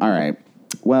real. All right.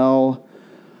 Well,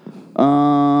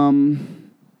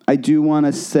 I do want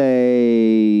to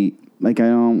say, I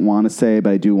don't want to say,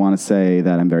 but I do want to say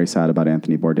that I'm very sad about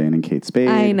Anthony Bourdain and Kate Spade.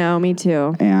 I know, me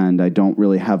too. And I don't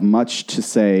really have much to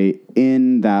say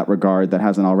in that regard that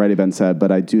hasn't already been said,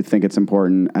 but I do think it's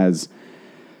important as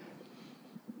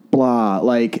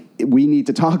we need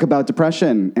to talk about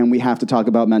depression and we have to talk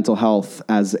about mental health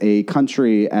as a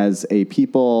country, as a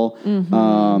people,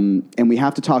 and we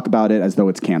have to talk about it as though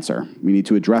it's cancer. We need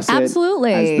to address it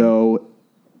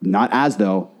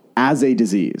as a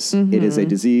disease. It is a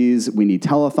disease. We need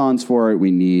telethons for it.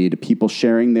 We need people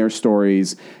sharing their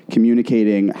stories,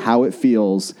 communicating how it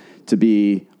feels to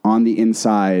be on the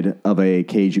inside of a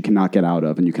cage you cannot get out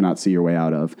of and you cannot see your way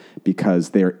out of, because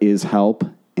there is help.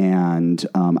 And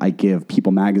I give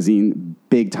People Magazine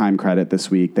big time credit this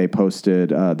week. They posted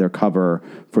their cover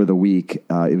for the week.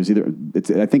 I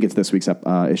think it's this week's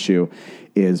issue,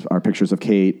 is our pictures of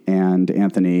Kate and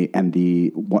Anthony, and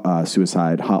the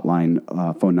suicide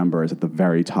hotline phone number is at the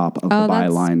very top of the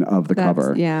byline of the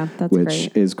cover. Yeah, that's which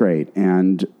great. is great.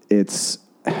 And it's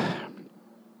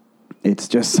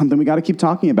just something we got to keep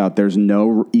talking about. There's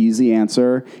no easy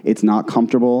answer. It's not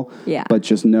comfortable. Yeah. But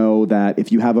just know that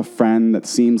if you have a friend that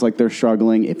seems like they're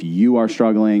struggling, if you are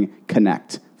struggling,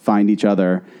 connect, find each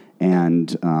other,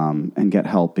 and get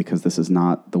help, because this is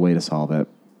not the way to solve it.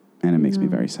 And it makes me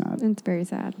very sad. It's very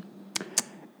sad.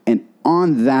 And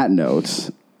on that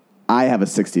note, I have a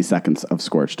 60 seconds of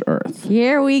Scorched Earth.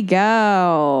 Here we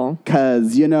go.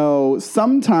 Because,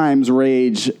 sometimes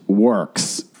rage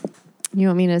works. You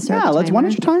want me to start? Yeah, why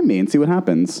don't you time me and see what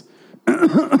happens?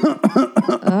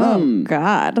 Oh,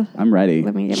 God. I'm ready.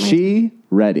 Let me get She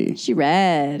ready. She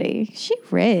ready.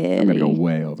 I'm going to go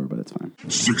way over, but it's fine.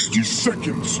 60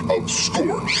 seconds of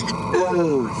Scorched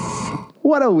Earth.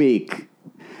 What a week.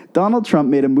 Donald Trump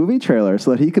made a movie trailer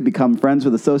so that he could become friends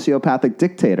with a sociopathic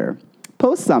dictator.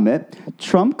 Post-summit,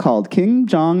 Trump called Kim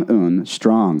Jong-un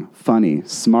strong, funny,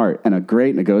 smart, and a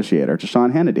great negotiator to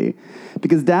Sean Hannity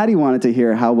because Daddy wanted to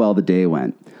hear how well the day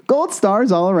went. Gold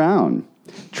stars all around.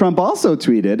 Trump also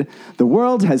tweeted, "The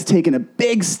world has taken a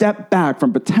big step back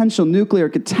from potential nuclear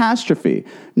catastrophe.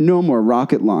 No more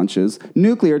rocket launches,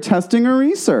 nuclear testing or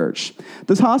research.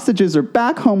 The hostages are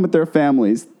back home with their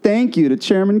families. Thank you to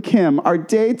Chairman Kim. Our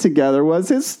day together was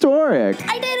historic."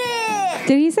 I did it!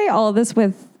 Did he say all of this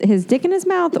with his dick in his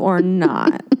mouth or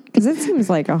not? Because it seems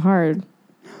like a hard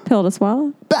pill to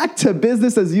swallow. Back to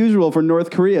business as usual for North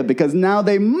Korea because now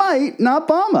they might not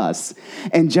bomb us.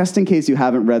 And just in case you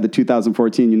haven't read the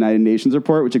 2014 United Nations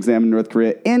report, which examined North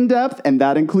Korea in depth, and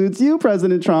that includes you,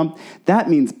 President Trump, that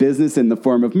means business in the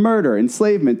form of murder,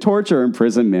 enslavement, torture,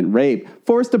 imprisonment, rape,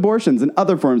 forced abortions, and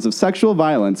other forms of sexual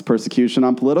violence, persecution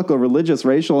on political, religious,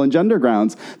 racial, and gender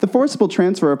grounds, the forcible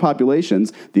transfer of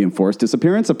populations, the enforced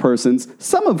disappearance of persons,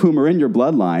 some of whom are in your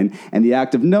bloodline, and the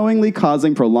act of knowingly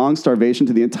causing prolonged starvation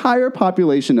to the entire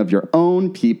population of your own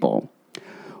people.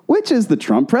 Which is the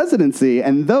Trump presidency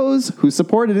and those who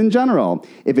support it in general.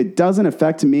 If it doesn't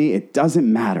affect me, it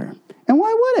doesn't matter. And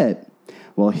why would it?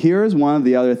 Well, here's one of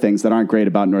the other things that aren't great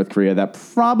about North Korea that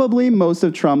probably most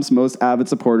of Trump's most avid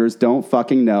supporters don't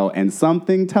fucking know, and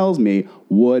something tells me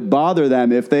would bother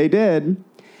them if they did.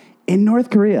 In North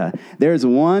Korea, there's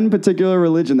one particular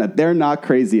religion that they're not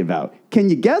crazy about. Can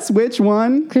you guess which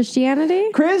one?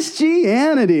 Christianity?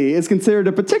 Christianity is considered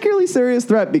a particularly serious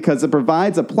threat because it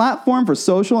provides a platform for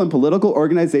social and political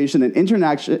organization and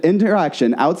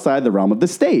interaction outside the realm of the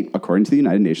state, according to the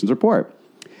United Nations report.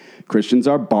 Christians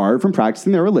are barred from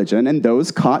practicing their religion, and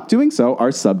those caught doing so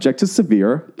are subject to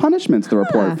severe punishments, the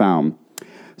report found.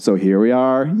 So here we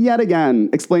are, yet again,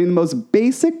 explaining the most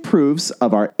basic proofs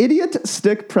of our idiot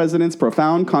stick president's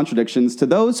profound contradictions to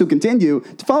those who continue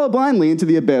to follow blindly into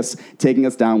the abyss, taking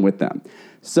us down with them.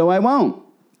 So I won't.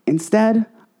 Instead,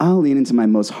 I'll lean into my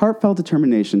most heartfelt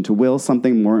determination to will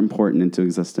something more important into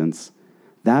existence.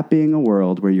 That being a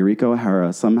world where Eureka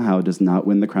O'Hara somehow does not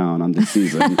win the crown on this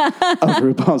season of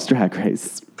RuPaul's Drag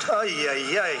Race.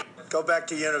 Ay. Go back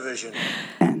to Univision.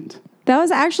 End. That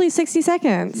was actually 60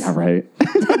 seconds. Yeah, right.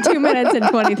 2 minutes and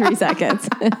 23 seconds.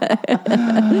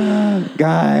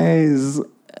 Guys,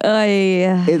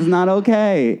 it's not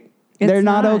okay. They're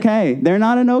not okay. They're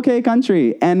not an okay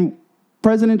country. And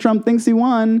President Trump thinks he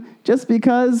won just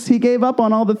because he gave up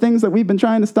on all the things that we've been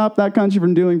trying to stop that country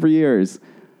from doing for years.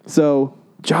 So,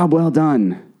 job well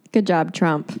done. Good job,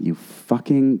 Trump. You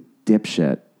fucking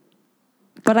dipshit.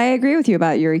 But I agree with you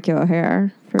about Eureka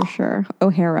O'Hara, for sure.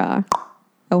 O'Hara.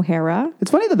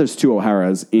 It's funny that there's two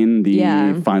O'Haras in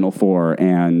the Final Four,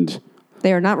 and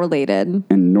they are not related.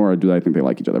 And nor do I think they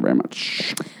like each other very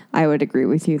much. I would agree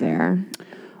with you there.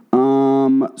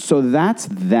 So that's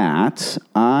that.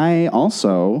 I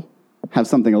also have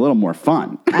something a little more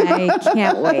fun. I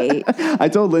can't wait. I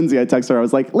told Lindsay, I texted her, I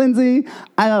was like, Lindsay,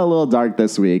 I got a little dark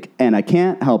this week, and I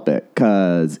can't help it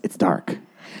because it's dark.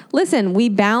 Listen, we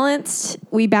balanced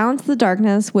the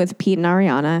darkness with Pete and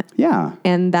Ariana. Yeah.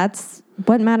 And that's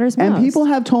what matters most. And people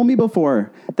have told me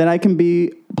before that I can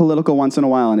be political once in a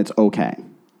while, and it's okay.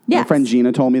 Yes. My friend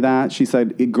Gina told me that. She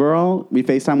said, girl, we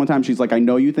FaceTime one time. She's like, I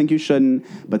know you think you shouldn't,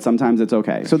 but sometimes it's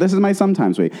okay. So this is my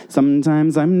sometimes week.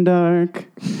 Sometimes I'm dark.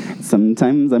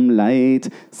 Sometimes I'm light.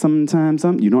 Sometimes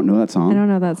I'm... You don't know that song? I don't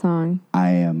know that song. I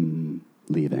am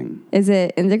leaving. Is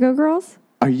it Indigo Girls?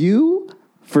 Are you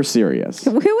for serious?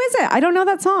 Who is it? I don't know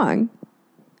that song.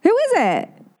 Who is it?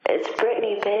 It's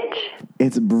Britney, bitch.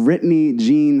 It's Britney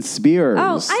Jean Spears.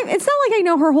 Oh, it's not like I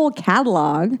know her whole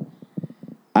catalog.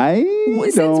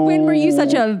 Since when were you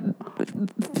such a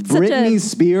Britney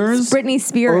Spears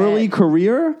early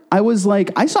career? I was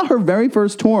like, I saw her very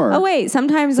first tour. Oh wait,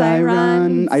 sometimes I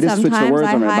run. I just switched the words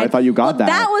on it, but I thought you got that.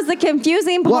 That was the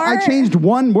confusing part. Well, I changed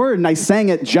one word and I sang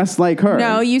it just like her.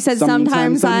 No, you said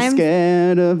sometimes I'm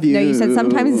scared of you. No, you said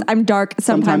sometimes I'm dark,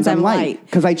 sometimes I'm light.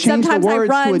 Because I changed sometimes the words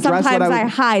I run, to address sometimes what I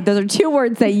hide. Those are two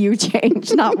words that you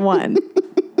changed, not one.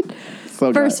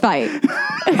 So First fight.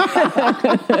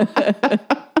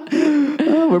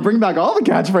 We're bringing back all the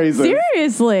catchphrases.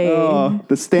 Seriously. Oh,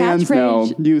 the stands know.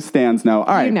 You stands know.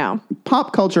 All right. You know.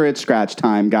 Pop culture, it's scratch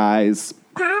time, guys.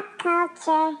 Pop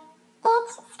culture,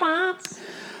 it's scratch.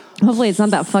 Hopefully it's not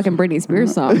that fucking Britney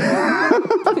Spears song.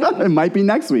 It might be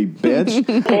next week,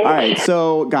 bitch. All right.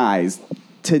 So, guys,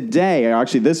 today, or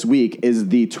actually this week, is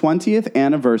the 20th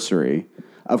anniversary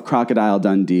of Crocodile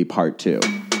Dundee Part 2.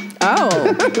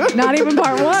 Oh, not even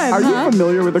part one. Are you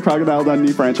familiar with the Crocodile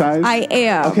Dundee franchise? I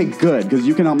am. Okay, good, because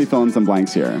you can help me fill in some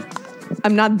blanks here.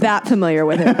 I'm not that familiar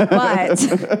with it,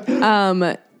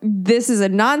 but this is a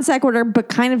non sequitur, but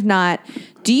kind of not.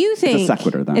 Do you think... It's a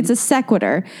sequitur, then. It's a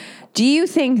sequitur. Do you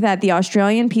think that the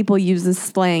Australian people use the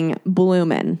slang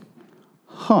bloomin'?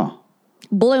 Huh.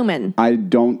 Bloomin'. I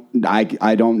don't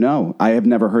know. I have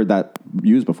never heard that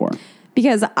used before.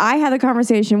 Because I had a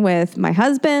conversation with my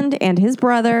husband and his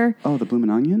brother. Oh, the bloomin'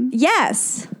 onion?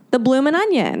 Yes, the bloomin'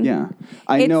 onion. Yeah.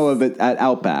 I know of it at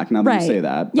Outback, now that you say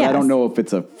that. But I don't know if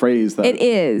it's a phrase that... It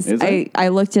is. Is it? I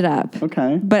looked it up.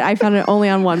 Okay. But I found it only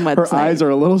on one website. Her eyes are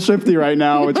a little shifty right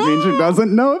now, which means she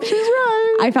doesn't know if she's right.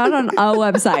 I found it on a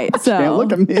website. So Can't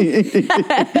look at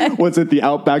me. Was it the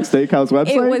Outback Steakhouse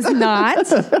website? It was not.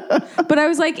 But I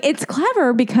was like, it's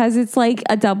clever because it's like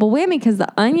a double whammy because the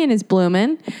onion is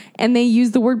bloomin' and they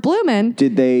use the word bloomin'.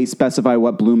 Did they specify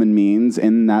what bloomin' means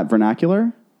in that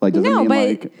vernacular? Like, does it mean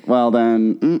like, well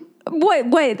then...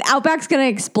 What? Outback's going to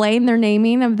explain their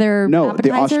naming of their appetizers?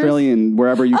 The Australian,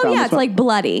 wherever you found yeah, this it's one. like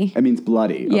bloody. It means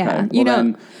bloody. Yeah.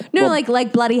 Okay.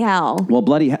 Like bloody hell. Well,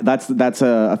 bloody, that's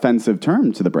a offensive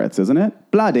term to the Brits, isn't it?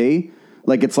 Bloody.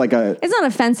 Like, it's like a... It's not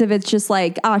offensive. It's just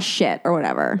like, oh, shit, or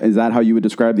whatever. Is that how you would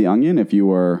describe the onion if you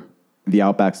were the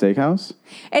Outback Steakhouse?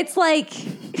 It's like... you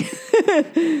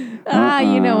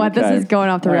know what? Okay. This is going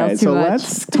off the rails too much. So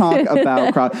let's talk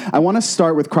about... I want to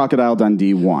start with Crocodile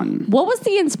Dundee 1. What was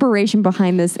the inspiration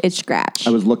behind this itch scratch? I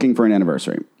was looking for an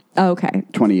anniversary. Okay.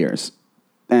 20 years.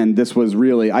 And this was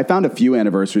really... I found a few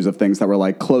anniversaries of things that were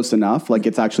like close enough. Like,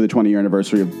 it's actually the 20-year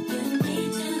anniversary of...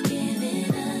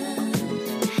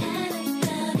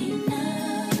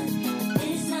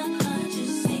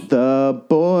 The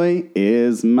Boy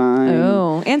Is Mine.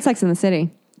 Oh, and Sex in the City.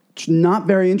 Not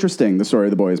very interesting, the story of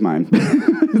The Boy Is Mine.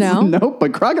 No? Nope,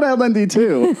 but Crocodile Dundee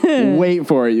 2, wait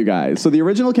for it, you guys. So the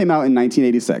original came out in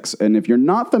 1986, and if you're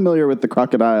not familiar with the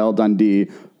Crocodile Dundee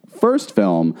first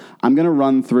film, I'm going to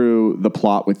run through the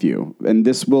plot with you, and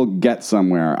this will get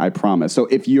somewhere, I promise. So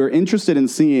if you're interested in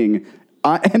seeing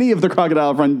any of the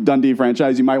Crocodile Dundee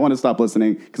franchise, you might want to stop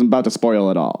listening, because I'm about to spoil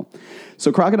it all.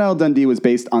 So Crocodile Dundee was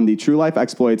based on the true life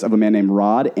exploits of a man named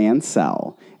Rod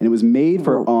Ansell, and it was made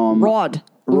for Rod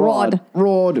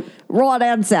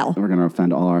Ansell. We're going to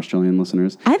offend all our Australian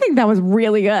listeners. I think that was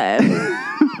really good.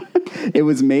 It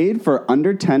was made for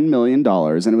under $10 million,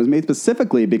 and it was made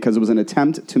specifically because it was an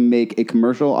attempt to make a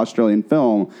commercial Australian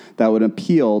film that would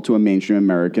appeal to a mainstream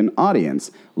American audience.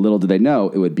 Little did they know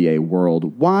it would be a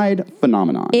worldwide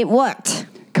phenomenon. It worked.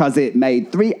 Because it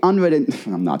made I'm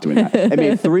not doing that. It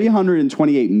made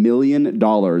 $328 million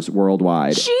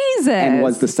worldwide. Jesus. And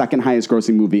was the second highest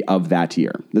grossing movie of that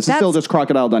year. This is still just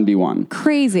Crocodile Dundee 1.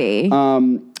 Crazy.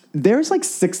 There's like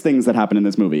 6 things that happen in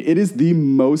this movie. It is the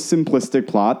most simplistic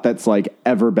plot that's like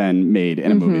ever been made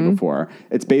in a movie before.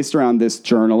 It's based around this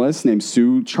journalist named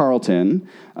Sue Charlton,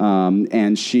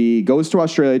 and she goes to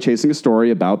Australia chasing a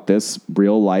story about this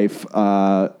real life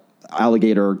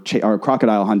alligator or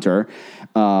crocodile hunter,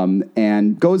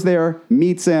 and goes there,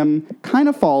 meets him, kind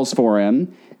of falls for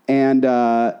him, and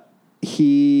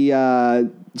she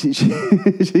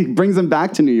brings him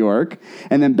back to New York,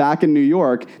 and then back in New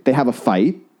York they have a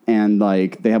fight. And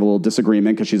like they have a little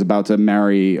disagreement because she's about to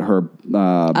marry her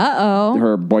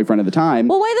her boyfriend at the time.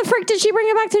 Well, why the frick did she bring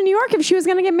him back to New York if she was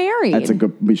going to get married? That's a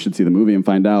good. We should see the movie and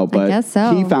find out. But I guess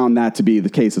so. He found that to be the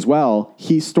case as well.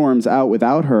 He storms out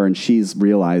without her, and she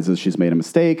realizes she's made a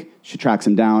mistake. She tracks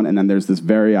him down, and then there's this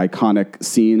very iconic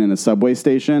scene in a subway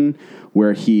station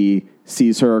where he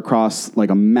sees her across like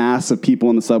a mass of people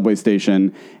in the subway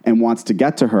station and wants to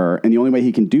get to her. And the only way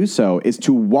he can do so is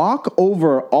to walk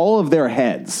over all of their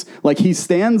heads. Like he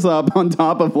stands up on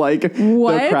top of like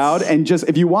the crowd. And just,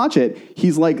 if you watch it,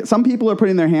 he's like, some people are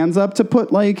putting their hands up to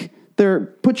put like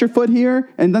put your foot here.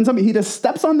 And then he just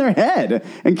steps on their head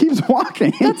and keeps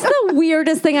walking. That's the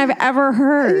weirdest thing I've ever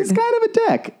heard. He's kind of a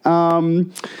dick.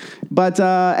 But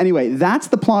anyway, that's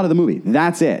the plot of the movie.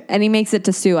 That's it. And he makes it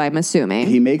to Sue, I'm assuming.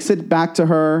 He makes it back to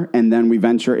her, and then we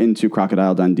venture into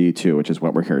Crocodile Dundee 2, which is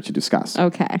what we're here to discuss.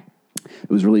 Okay. It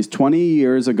was released 20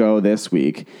 years ago this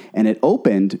week, and it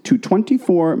opened to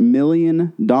 $24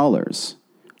 million,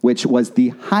 which was the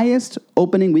highest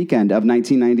opening weekend of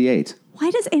 1998. Why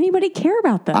does anybody care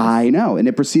about this? I know, and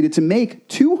it proceeded to make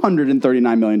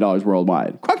 $239 million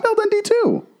worldwide. Crocodile Dundee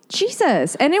 2.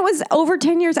 Jesus. And it was over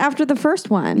 10 years after the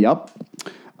first one. Yep.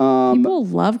 People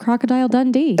love Crocodile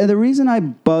Dundee. And the reason I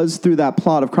buzzed through that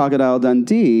plot of Crocodile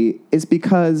Dundee is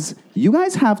because you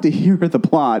guys have to hear the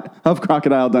plot of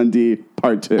Crocodile Dundee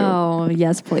Part 2. Oh,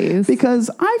 yes, please. Because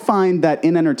I find that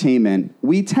in entertainment,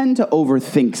 we tend to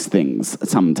overthink things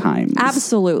sometimes.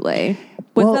 Absolutely.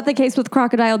 Was that the case with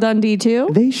Crocodile Dundee too?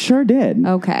 They sure did.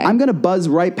 Okay. I'm going to buzz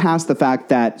right past the fact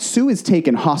that Sue is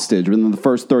taken hostage within the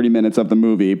first 30 minutes of the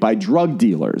movie by drug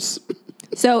dealers.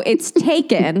 So it's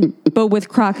Taken, but with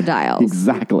crocodiles.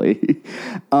 Exactly.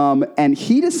 And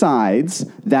he decides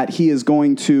that he is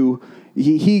going to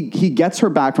He gets her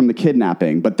back from the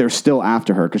kidnapping, but they're still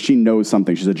after her because she knows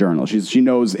something. She's a journalist. She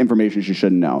knows information she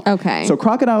shouldn't know. Okay. So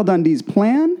Crocodile Dundee's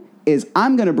plan is,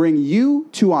 I'm going to bring you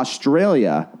to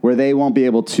Australia where they won't be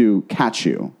able to catch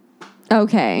you.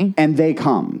 Okay. And they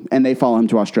come, and they follow him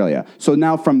to Australia. So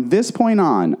now from this point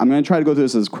on, I'm going to try to go through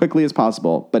this as quickly as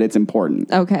possible, but it's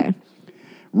important. Okay.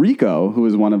 Rico, who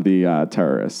is one of the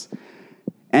terrorists,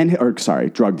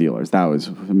 drug dealers.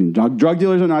 Drug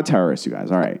dealers are not terrorists, you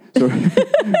guys. All right. So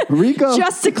Rico.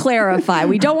 Just to clarify,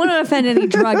 we don't want to offend any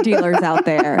drug dealers out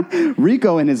there.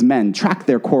 Rico and his men track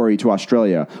their quarry to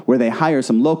Australia, where they hire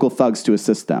some local thugs to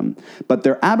assist them. But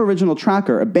their Aboriginal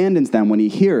tracker abandons them when he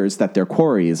hears that their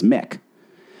quarry is Mick.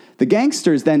 The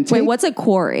gangsters then take... Wait, what's a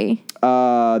quarry?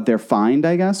 Their find,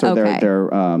 I guess, or Okay.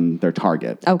 their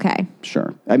target. Okay.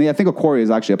 Sure. I mean, I think a quarry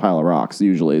is actually a pile of rocks,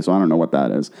 usually, so I don't know what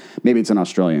that is. Maybe it's an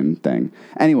Australian thing.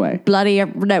 Anyway.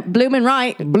 Bloomin'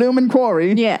 right. Bloomin'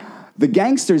 quarry. Yeah. The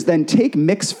gangsters then take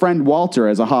Mick's friend Walter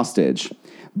as a hostage.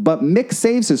 But Mick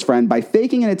saves his friend by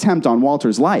faking an attempt on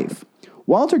Walter's life.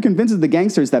 Walter convinces the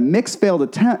gangsters that Mick's failed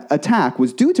attack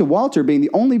was due to Walter being the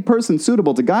only person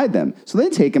suitable to guide them, so they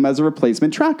take him as a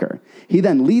replacement tracker. He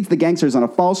then leads the gangsters on a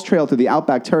false trail through the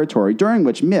outback territory, during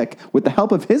which Mick, with the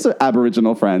help of his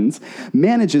Aboriginal friends,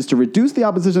 manages to reduce the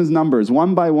opposition's numbers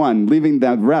one by one, leaving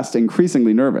the rest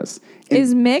increasingly nervous.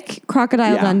 Is Mick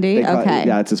Crocodile Dundee? Okay.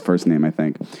 Yeah, it's his first name, I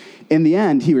think. In the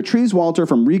end, he retrieves Walter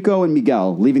from Rico and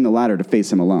Miguel, leaving the latter to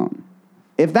face him alone.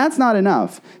 If that's not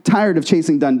enough, tired of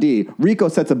chasing Dundee, Rico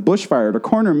sets a bushfire to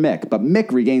corner Mick, but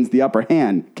Mick regains the upper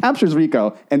hand, captures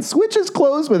Rico, and switches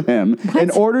clothes with him in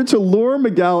order to lure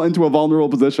Miguel into a vulnerable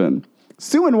position.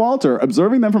 Sue and Walter,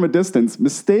 observing them from a distance,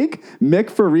 mistake Mick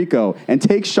for Rico and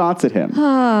take shots at him.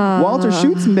 Walter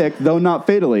shoots Mick, though not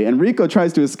fatally, and Rico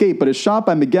tries to escape but is shot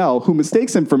by Miguel, who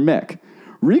mistakes him for Mick.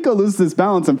 Rico loses his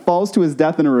balance and falls to his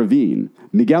death in a ravine.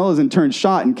 Miguel is in turn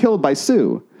shot and killed by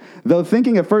Sue. Though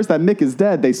thinking at first that Mick is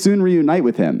dead, they soon reunite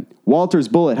with him. Walter's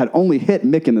bullet had only hit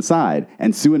Mick in the side,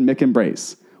 and Sue and Mick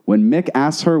embrace. When Mick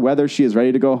asks her whether she is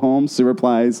ready to go home, Sue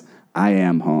replies, "I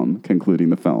am home,"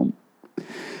 concluding the film.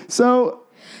 So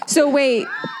wait.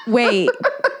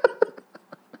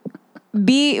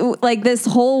 This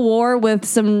whole war with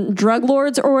some drug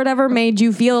lords or whatever made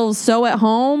you feel so at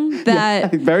home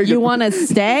that you want to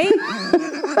stay?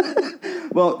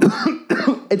 Well,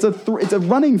 it's a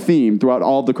running theme throughout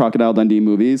all of the Crocodile Dundee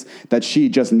movies that she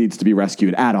just needs to be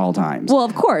rescued at all times. Well,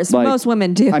 of course. Most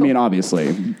women do. I mean,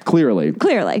 obviously. Clearly.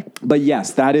 But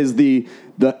yes, that is the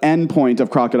end point of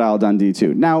Crocodile Dundee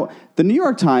 2. Now, the New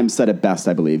York Times said it best,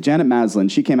 I believe. Janet Maslin,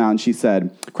 she came out and she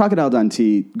said, Crocodile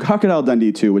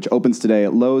Dundee 2, which opens today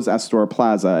at Lowe's Astoria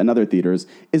Plaza and other theaters,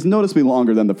 is noticeably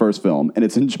longer than the first film, and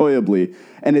it's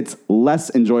less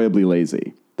enjoyably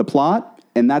lazy. The plot...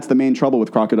 And that's the main trouble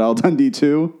with Crocodile Dundee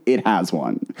 2. It has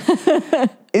one.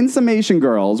 In summation,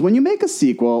 girls, when you make a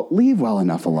sequel, leave well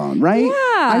enough alone, right?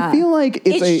 Yeah. I feel like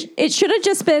it should have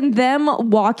just been them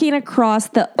walking across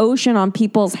the ocean on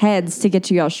people's heads to get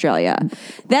to Australia.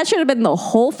 That should have been the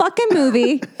whole fucking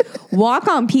movie. Walk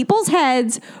on people's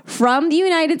heads from the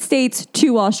United States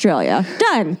to Australia.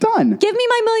 Done. Give me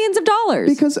my millions of dollars.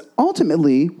 Because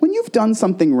ultimately, when you've done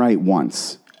something right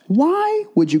once... Why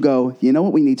would you go, you know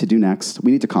what we need to do next?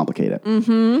 We need to complicate it.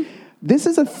 Mm-hmm. This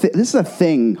is a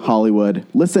thing, Hollywood.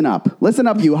 Listen up,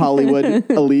 you Hollywood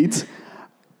elite.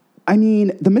 I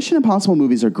mean, the Mission Impossible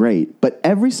movies are great, but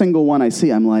every single one I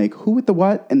see, I'm like, who with the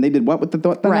what? And they did what with the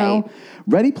what now?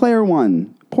 Ready Player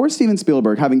One. Poor Steven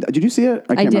Spielberg did you see it?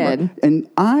 I can't remember. And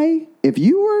if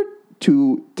you were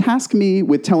to task me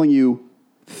with telling you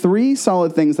 3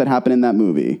 solid things that happen in that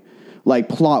movie... Like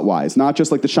plot-wise, not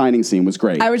just like the Shining scene was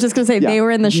great. I was just going to say they were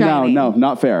in the Shining. No,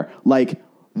 not fair. Like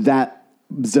that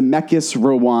Zemeckis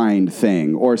rewind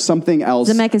thing or something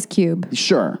else. Zemeckis cube.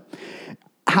 Sure.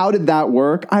 How did that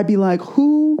work? I'd be like,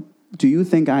 who do you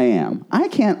think I am? I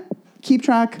can't keep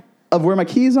track of where my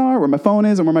keys are, where my phone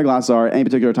is, and where my glasses are at any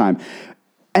particular time.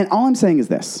 And all I'm saying is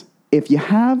this. If you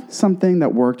have something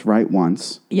that worked right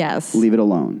once, yes, leave it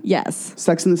alone. Yes.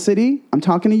 Sex in the City, I'm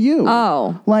talking to you.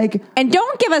 Oh. And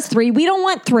don't give us 3. We don't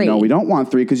want 3. No, we don't want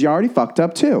 3 because you already fucked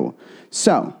up 2.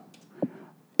 So,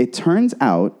 it turns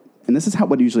out, and this is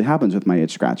what usually happens with my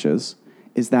itch scratches,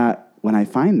 is that when I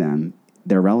find them,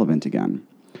 they're relevant again.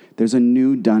 There's a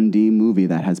new Dundee movie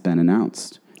that has been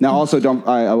announced. Now, also,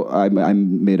 I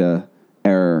made a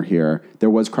error here. There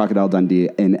was Crocodile Dundee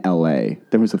in L.A.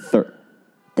 There was a third...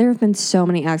 There have been so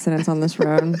many accidents on this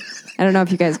road. I don't know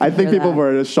if you guys can I think people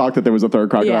were just shocked that there was a third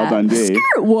Crocodile Dundee.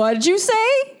 What'd you say?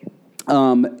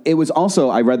 It was also,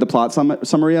 I read the plot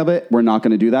summary of it. We're not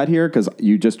going to do that here because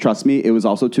you just trust me. It was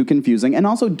also too confusing. And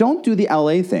also, don't do the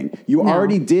LA thing. You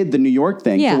already did the New York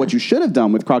thing. Yeah. So what you should have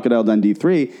done with Crocodile Dundee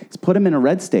 3 is put him in a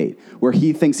red state where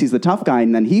he thinks he's the tough guy.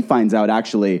 And then he finds out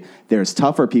actually there's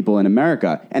tougher people in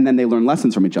America. And then they learn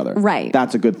lessons from each other. Right.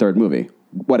 That's a good third movie.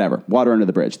 Whatever. Water under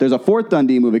the bridge. There's a fourth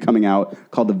Dundee movie coming out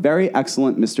called The Very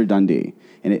Excellent Mr. Dundee.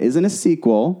 And it isn't a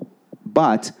sequel,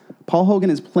 but Paul Hogan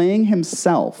is playing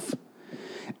himself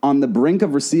on the brink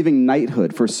of receiving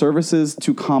knighthood for services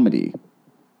to comedy.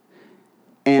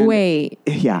 And Wait.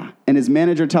 Yeah. And his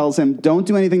manager tells him, don't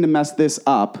do anything to mess this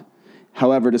up.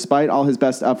 However, despite all his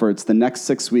best efforts, the next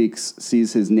 6 weeks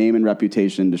sees his name and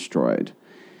reputation destroyed.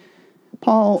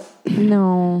 Paul.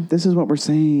 No. This is what we're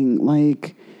saying.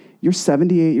 Like, you're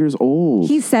 78 years old.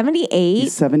 He's 78?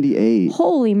 He's 78.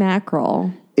 Holy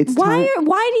mackerel. It's why time-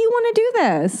 do you want to do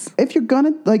this? If you're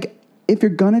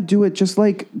gonna do it, just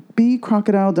like be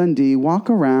Crocodile Dundee, walk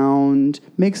around,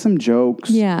 make some jokes.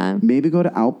 Yeah. Maybe go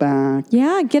to Outback.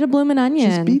 Yeah, get a bloomin' onion.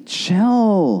 Just be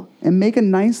chill and make a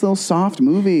nice little soft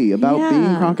movie about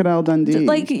being Crocodile Dundee.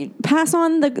 Like, pass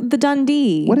on the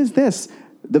Dundee. What is this?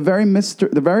 The very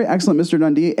excellent Mr.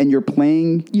 Dundee, and you're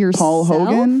playing Paul Yourself?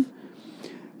 Hogan?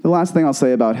 The last thing I'll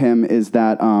say about him is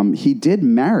that he did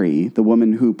marry the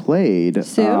woman who played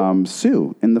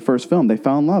Sue in the first film. They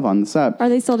fell in love on the set. Are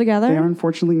they still together? They are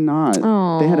unfortunately not.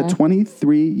 Aw. They had a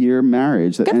 23-year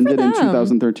marriage that Good for ended in them.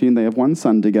 2013. They have one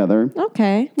son together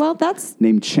Okay. Well, that's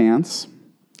named Chance.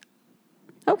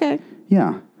 okay.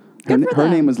 Yeah. Good for Her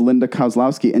them. name was Linda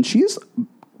Kozlowski, and she's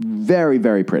very,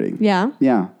 very pretty. Yeah.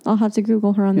 Yeah. I'll have to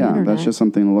Google her on the Yeah, internet. that's just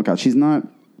something to look at.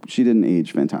 She didn't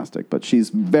age fantastic, but she's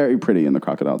very pretty in the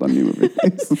Crocodile Dundee movie.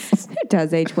 It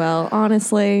does age well,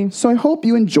 honestly. So I hope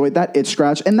you enjoyed that itch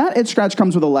scratch. And that itch scratch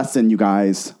comes with a lesson, you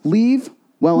guys. Leave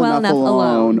well enough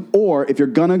alone. Or if you're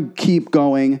going to keep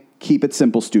going, keep it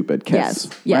simple, stupid. Kiss.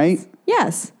 Yes. Right?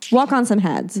 Yes. Walk on some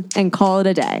heads and call it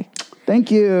a day.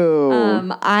 Thank you.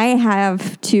 I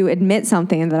have to admit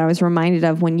something that I was reminded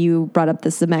of when you brought up the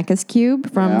Zemeckis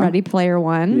Cube from Ready Player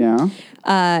One. Yeah.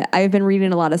 I've been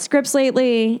reading a lot of scripts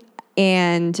lately,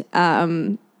 and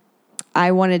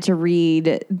I wanted to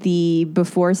read the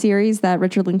Before series that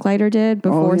Richard Linklater did,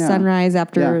 Before Sunrise,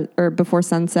 or Before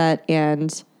Sunset,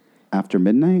 and After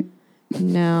Midnight?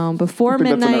 no, Before I think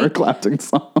Midnight. that's an Eric Clapton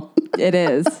song. It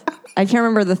is. I can't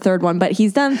remember the third one, but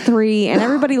he's done 3, and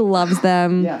everybody loves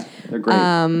them. Yeah, they're great.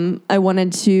 I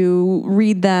wanted to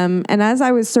read them, and as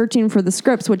I was searching for the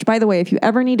scripts, which, by the way, if you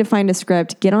ever need to find a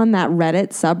script, get on that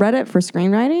Reddit subreddit for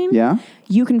screenwriting. Yeah.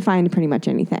 You can find pretty much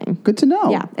anything. Good to know.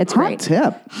 Yeah, it's great.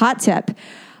 Hot tip.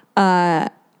 As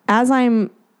I'm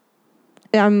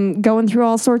going through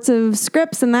all sorts of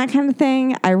scripts and that kind of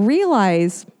thing, I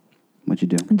realize What'd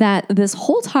you do? that this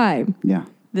whole time,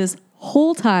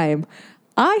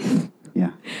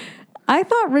 I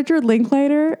thought Richard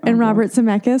Linklater and Robert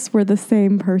Zemeckis were the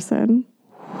same person.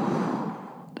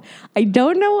 I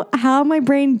don't know how my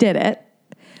brain did it,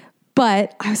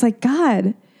 but I was like,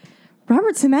 God,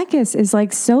 Robert Zemeckis is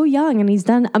like so young, and he's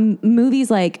done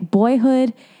movies like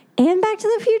Boyhood and Back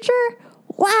to the Future.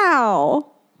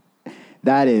 Wow.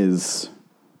 That is...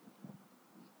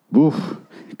 Oof.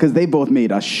 Because they both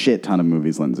made a shit ton of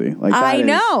movies, Lindsay. Like I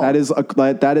know. That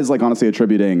is like honestly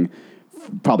attributing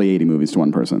probably 80 movies to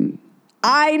one person.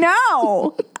 I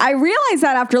know. I realized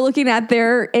that after looking at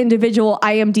their individual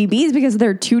IMDb's because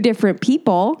they're 2 different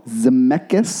people.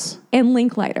 Zemeckis And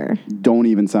Linklater. don't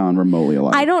even sound remotely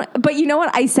alike. I don't, but you know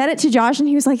what? I said it to Josh and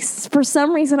he was like, for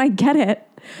some reason I get it.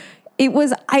 It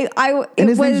was, and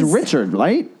his name's Richard,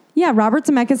 right? Yeah, Robert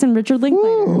Zemeckis and Richard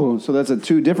Linklater. Ooh, so that's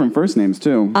 2 different first names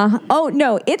too. Oh,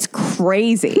 no, it's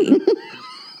crazy.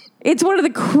 It's one of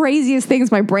the craziest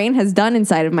things my brain has done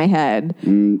inside of my head.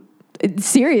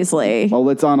 Seriously. Well,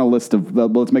 it's on a list of,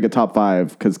 let's make a top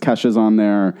 5 because Kesha's on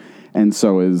there and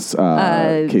so is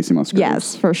Casey Musgraves.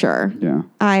 Yes, for sure. Yeah.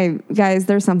 Guys,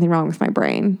 there's something wrong with my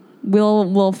brain.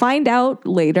 We'll find out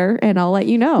later and I'll let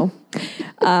you know.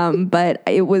 But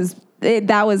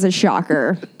that was a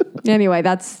shocker. Anyway,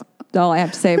 that's all I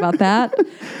have to say about that.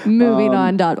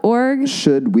 Movingon.org.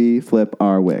 Should we flip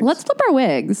our wigs? Let's flip our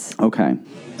wigs. Okay.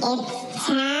 It's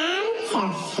time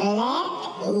to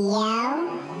flip your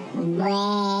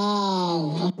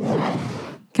wig.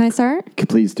 Can I start?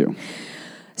 Please do.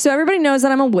 So everybody knows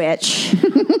that I'm a witch.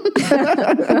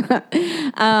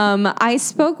 I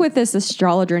spoke with this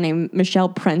astrologer named Michelle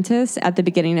Prentice at the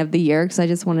beginning of the year because I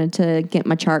just wanted to get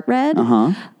my chart read.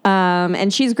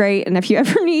 And she's great. And if you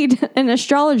ever need an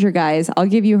astrologer, guys, I'll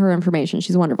give you her information.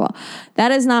 She's wonderful.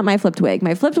 That is not my flipped wig.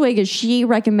 My flipped wig is she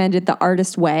recommended The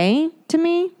Artist's Way to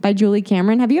me by Julie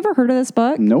Cameron. Have you ever heard of this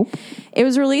book? Nope. It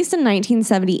was released in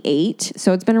 1978,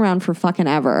 so it's been around for fucking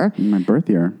ever. My birth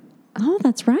year. Oh,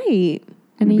 that's right.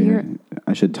 And a year.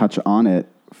 I should touch on it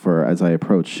for as I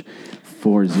approach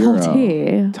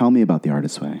 40. Tell me about The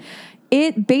Artist's Way.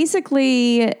 It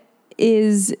basically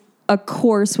is a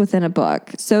course within a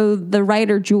book. So the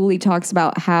writer, Julie, talks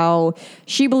about how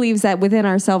she believes that within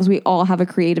ourselves, we all have a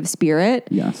creative spirit.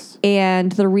 Yes.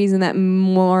 And the reason that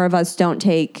more of us don't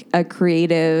take a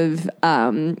creative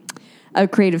path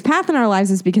in our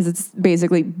lives is because it's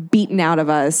basically beaten out of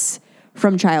us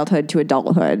from childhood to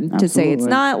adulthood. Absolutely. To say it's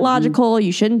not logical,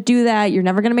 you shouldn't do that, you're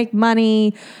never going to make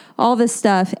money, all this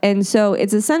stuff. And so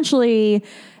it's essentially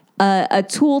a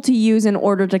tool to use in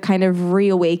order to kind of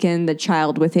reawaken the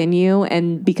child within you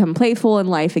and become playful in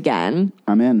life again.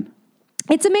 I'm in.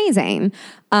 It's amazing.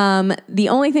 The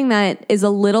only thing that is a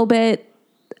little bit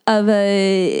of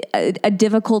a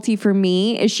difficulty for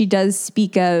me is she does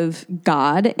speak of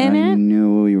God in it. I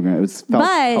knew you were going to. It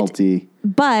felt culty.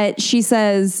 But she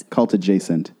says Cult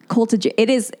adjacent.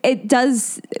 It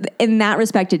does in that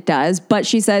respect. It does. But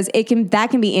she says that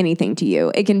can be anything to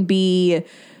you. It can be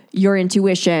your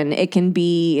intuition. It can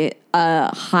be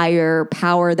a higher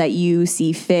power that you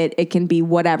see fit. It can be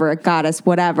whatever, a goddess,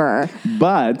 whatever.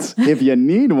 But if you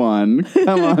need one,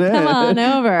 come on in. Come on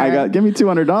over. Give me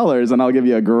 $200 and I'll give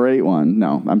you a great one.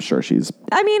 No, I'm sure she's.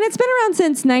 I mean, it's been around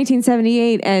since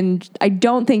 1978, and I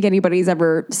don't think anybody's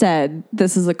ever said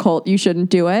this is a cult. You shouldn't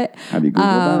do it. Have you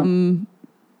Googled that?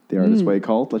 The Artist's Way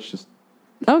cult. Let's just.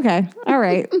 Okay. All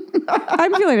right.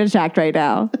 I'm feeling attacked right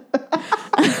now.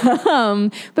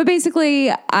 But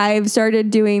basically, I've started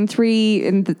doing 3,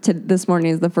 and this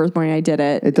morning is the first morning I did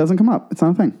it. It doesn't come up. It's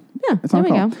not a thing. Yeah, it's not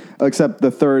there we a go. Except the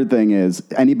third thing is,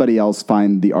 anybody else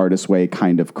find The Artist's Way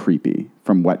kind of creepy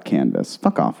from Wet Canvas?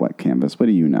 Fuck off, Wet Canvas. What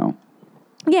do you know?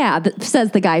 Yeah,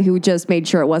 says the guy who just made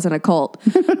sure it wasn't a cult.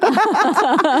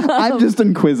 I'm just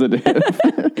inquisitive.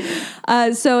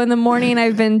 So in the morning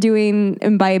I've been doing,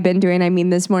 and by been doing, I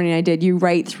mean this morning I did, you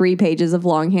write 3 pages of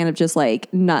longhand of just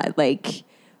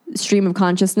stream of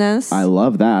consciousness. I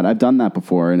love that. I've done that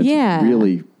before, and it's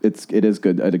really, it is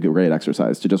good. A great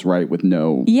exercise to just write with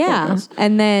no focus.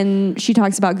 And then she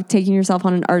talks about taking yourself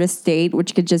on an artist date,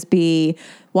 which could just be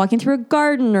walking through a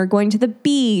garden or going to the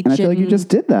beach. And I feel like you just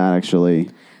did that, actually.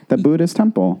 The Buddhist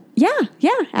temple. Yeah,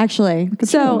 actually.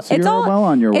 So it's you're all well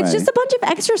on your way. It's just a bunch of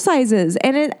exercises,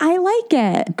 and I like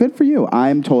it. Good for you.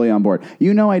 I'm totally on board.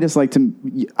 I just like to.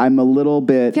 I'm a little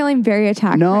bit feeling very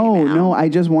attacked. No. I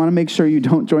just want to make sure you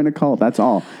don't join a cult. That's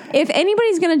all. If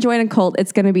anybody's going to join a cult,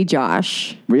 it's going to be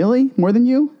Josh. Really? More than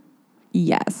you?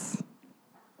 Yes.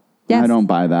 I don't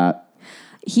buy that.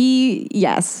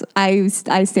 Yes, I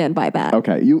stand by that.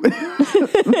 Okay,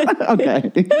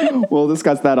 okay. We'll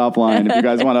discuss that offline. If you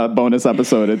guys want a bonus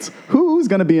episode, it's who's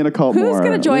going to be in a cult more? Who's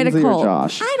going to join Lindsay a cult? Or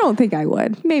Josh? I don't think I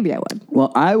would. Maybe I would.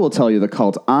 Well, I will tell you the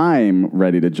cult I'm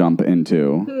ready to jump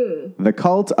into. The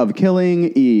Cult of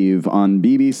Killing Eve on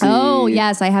BBC. Oh,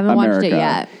 yes, I haven't watched it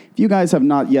yet. If you guys have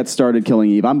not yet started Killing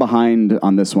Eve, I'm behind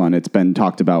on this one. It's been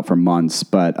talked about for months,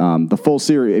 but the full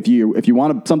series, if you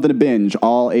want something to binge,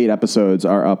 all 8 episodes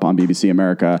are up on BBC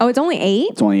America. Oh, it's only 8?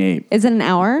 It's only 8. Is it an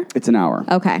hour? It's an hour.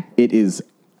 Okay. It is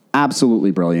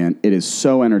absolutely brilliant. It is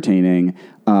so entertaining.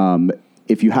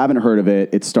 If you haven't heard of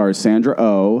it, it stars Sandra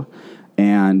Oh,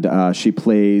 and she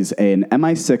plays an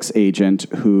MI6 agent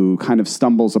who kind of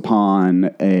stumbles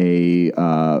upon a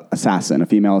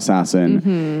female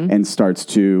assassin, and starts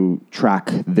to track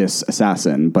this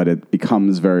assassin. But it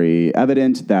becomes very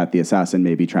evident that the assassin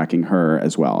may be tracking her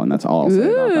as well, and that's all I'll say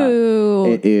about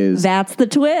that. That's the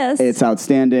twist. It's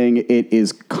outstanding. It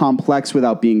is complex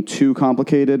without being too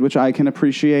complicated, which I can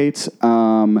appreciate,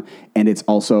 and it's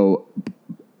also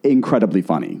incredibly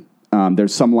funny.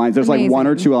 There's some lines, there's Amazing. like 1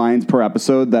 or 2 lines per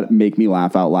episode that make me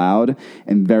laugh out loud,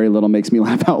 and very little makes me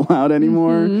laugh out loud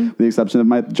anymore, with the exception of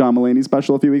my John Mulaney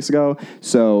special a few weeks ago.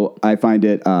 So I find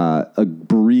it a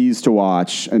breeze to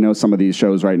watch. I know some of these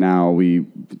shows right now, we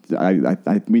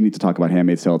need to talk about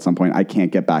Handmaid's Tale at some point. I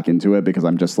can't get back into it because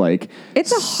I'm just like,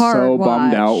 it's a hard so watch.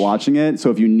 Bummed out watching it.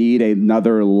 So if you need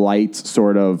another light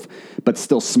sort of, but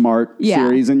still smart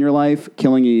series in your life,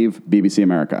 Killing Eve, BBC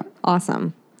America.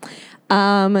 Awesome.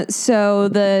 So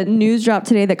the news dropped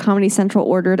today that Comedy Central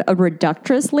ordered a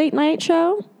Reductress late night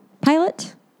show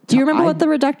pilot. Do you remember what the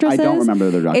reductress is? I don't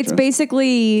remember the reductress. It's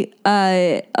basically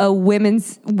a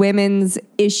women's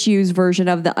issues version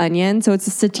of The Onion. So it's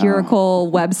a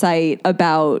satirical website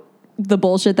about the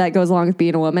bullshit that goes along with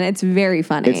being a woman. It's very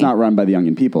funny. It's not run by the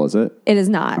Onion people, is it? It is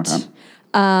not. Okay.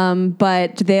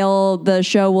 But the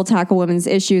show will tackle women's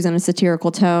issues in a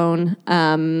satirical tone.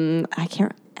 I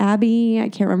can't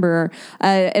remember.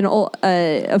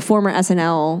 A former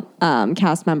SNL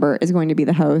cast member is going to be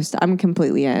the host. I'm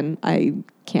completely in. I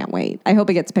can't wait. I hope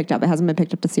it gets picked up. It hasn't been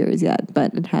picked up to series yet,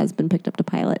 but it has been picked up to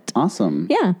pilot. Awesome.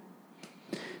 Yeah.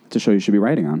 It's a show you should be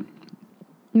writing on.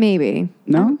 Maybe.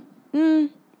 No?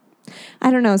 I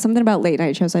don't know. Something about late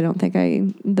night shows I don't think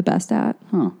I'm the best at.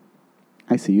 Huh.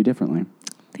 I see you differently.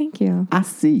 Thank you. I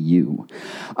see you.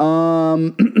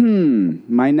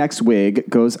 My next wig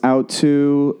goes out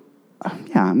to...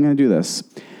 Yeah, I'm going to do this.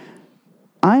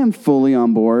 I am fully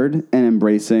on board and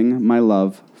embracing my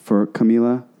love for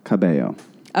Camila Cabello.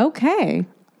 Okay.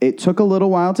 It took a little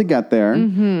while to get there.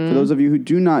 Mm-hmm. For those of you who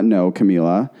do not know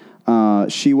Camila,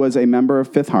 she was a member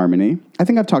of Fifth Harmony. I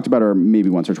think I've talked about her maybe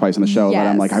once or twice on the show. That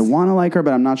I'm like, I want to like her,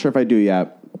 but I'm not sure if I do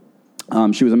yet.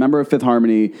 She was a member of Fifth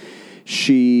Harmony. Was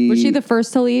she the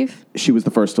first to leave? She was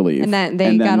the first to leave. And then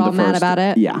they got all mad about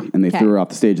it? Yeah, and they threw her off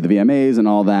the stage of the VMAs and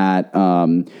all that.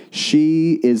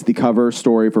 She is the cover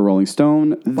story for Rolling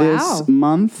Stone this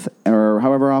month, or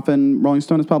however often Rolling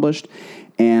Stone is published.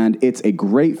 And it's a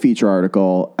great feature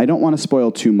article. I don't want to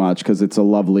spoil too much because it's a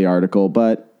lovely article,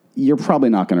 but you're probably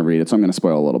not going to read it, so I'm going to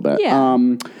spoil a little bit. Yeah.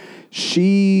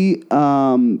 She,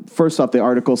 first off, the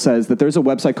article says that there's a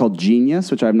website called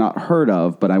Genius, which I've not heard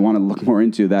of, but I want to look more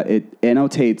into, that it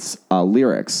annotates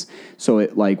lyrics. So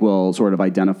it will sort of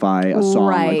identify a song,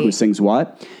 like who sings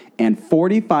what. And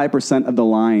 45% of the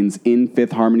lines in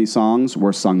Fifth Harmony songs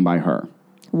were sung by her.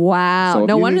 Wow. So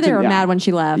no wonder they were mad when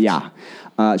she left. Yeah.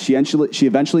 She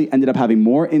eventually ended up having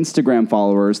more Instagram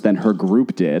followers than her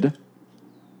group did.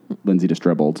 Lindsay just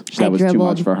dribbled. That was too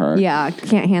much for her. Yeah,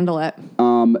 can't handle it.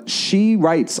 She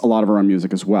writes a lot of her own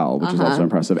music as well, which is also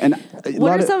impressive. And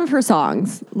what are some of her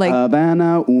songs? Like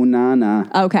Havana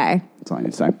Unana. Okay. That's all I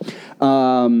need to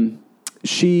say.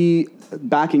 She,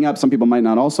 backing up, some people might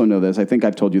not also know this. I think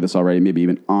I've told you this already, maybe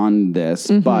even on this,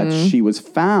 but she was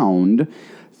found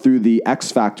through the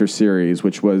X Factor series,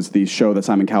 which was the show that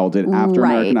Simon Cowell did after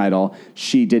American Idol.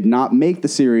 She did not make the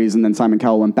series, and then Simon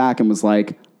Cowell went back and was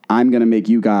like, I'm going to make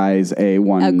you guys a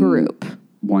group.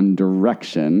 One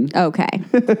Direction. Okay.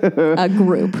 A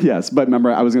group. Yes, but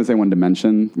remember, I was going to say One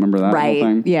Dimension. Remember that whole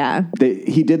thing? Yeah.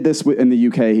 He did this in the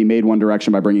UK. He made One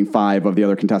Direction by bringing 5 of the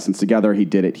other contestants together. He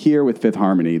did it here with Fifth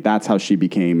Harmony. That's how she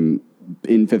became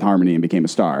in Fifth Harmony and became a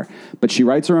star. But she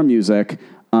writes her own music.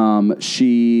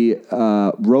 She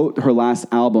wrote her last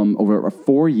album over a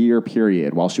 4-year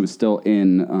period while she was still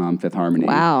in Fifth Harmony.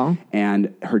 Wow.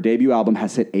 And her debut album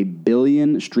has hit 1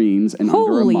 billion streams in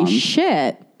under a month. Holy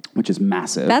shit. Which is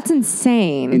massive. That's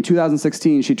insane. In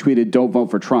 2016, she tweeted, "Don't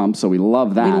vote for Trump," so we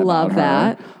love that. We love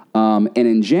that. And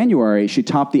in January, she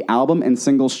topped the album and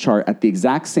singles chart at the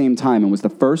exact same time and was the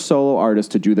first solo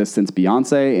artist to do this since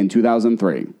Beyonce in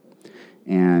 2003.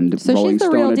 And so Rolling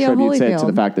Stone attributes it to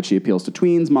the Holyfield. fact that she appeals to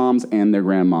tweens, moms, and their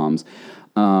grandmoms.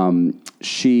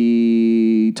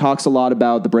 She talks a lot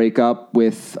about the breakup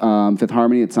with Fifth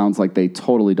Harmony. It sounds like they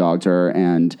totally dogged her,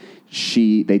 and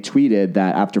they tweeted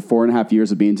that after 4.5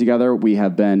 years of being together, we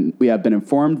have been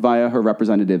informed via her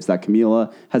representatives that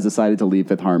Camila has decided to leave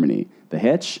Fifth Harmony. The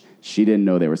hitch, she didn't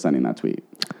know they were sending that tweet.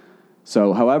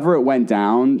 So however it went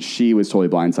down, she was totally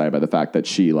blindsided by the fact that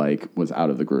she was out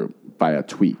of the group by a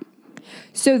tweet.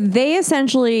 So they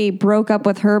essentially broke up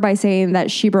with her by saying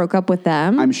that she broke up with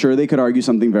them. I'm sure they could argue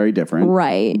something very different.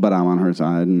 Right. But I'm on her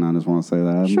side, and I just want to say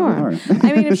that. Sure.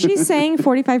 I mean, if she's saying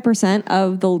 45%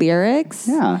 of the lyrics,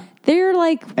 they're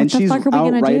like, what the fuck are we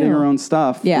going to do? And she's out writing her own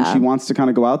stuff, yeah. and she wants to kind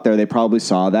of go out there. They probably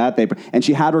saw that. And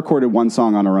she had recorded one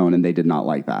song on her own, and they did not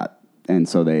like that. And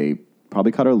so they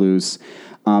probably cut her loose.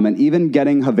 And even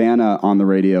getting Havana on the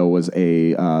radio was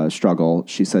a struggle.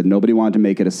 She said nobody wanted to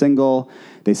make it a single.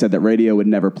 They said that radio would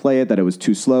never play it, that it was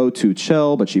too slow, too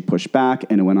chill, but she pushed back,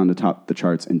 and it went on to top the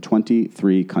charts in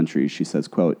 23 countries. She says,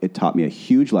 quote, "It taught me a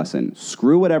huge lesson.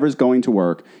 Screw whatever's going to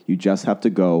work. You just have to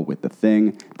go with the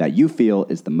thing that you feel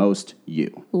is the most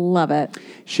you." Love it.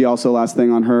 She also, last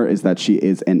thing on her, is that she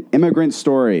is an immigrant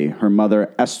story. Her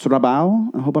mother,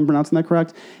 Estrabao, I hope I'm pronouncing that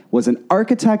correct, was an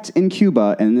architect in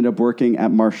Cuba and ended up working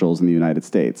at Marshall's in the United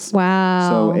States. Wow.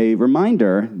 So a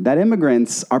reminder that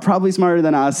immigrants are probably smarter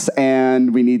than us,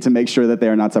 and we need to make sure that they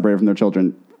are not separated from their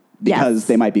children because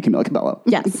they might be Camila Cabello.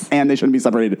 Yes. And they shouldn't be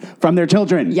separated from their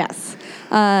children. Yes.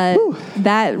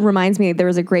 That reminds me, there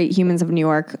was a great Humans of New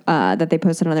York that they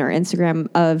posted on their Instagram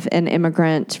of an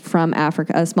immigrant from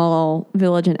Africa, a small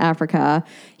village in Africa.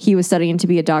 He was studying to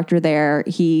be a doctor there.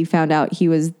 He found out he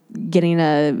was getting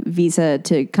a visa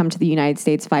to come to the United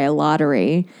States via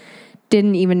lottery.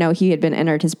 Didn't even know he had been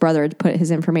entered. His brother had put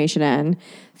his information in.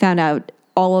 Found out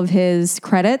all of his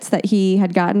credits that he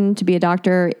had gotten to be a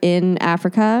doctor in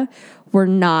Africa were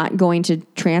not going to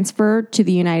transfer to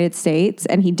the United States,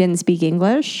 and he didn't speak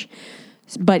English.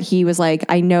 But he was like,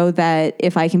 I know that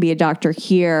if I can be a doctor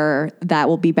here, that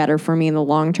will be better for me in the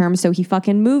long term. So he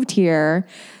fucking moved here,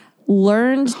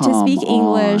 learned to speak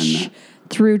English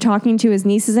through talking to his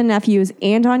nieces and nephews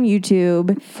and on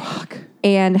YouTube.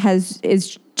 And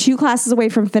is 2 classes away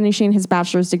from finishing his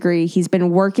bachelor's degree. He's been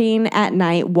working at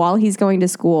night while he's going to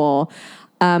school.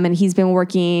 And he's been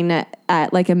working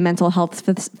at like a mental health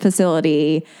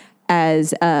facility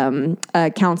as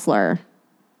a counselor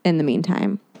in the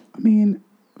meantime. I mean,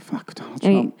 fuck Donald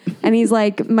Trump. And he's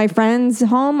like, my friends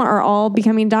home are all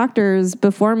becoming doctors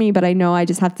before me, but I know I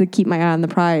just have to keep my eye on the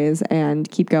prize and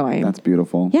keep going. That's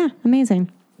beautiful. Yeah, amazing.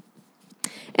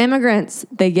 Immigrants,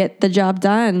 they get the job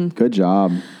done. Good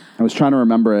job. I was trying to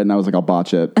remember it, and I was like, I'll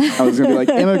botch it. I was going to be like,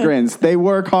 immigrants, they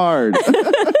work hard.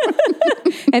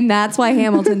 And that's why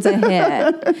Hamilton's a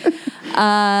hit.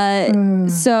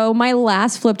 So my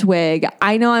last flipped wig,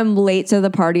 I know I'm late to the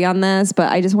party on this,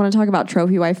 but I just want to talk about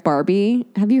Trophy Wife Barbie.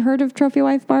 Have you heard of Trophy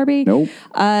Wife Barbie? Nope.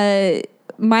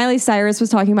 Miley Cyrus was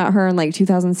talking about her in like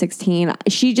 2016.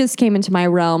 She just came into my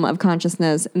realm of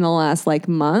consciousness in the last like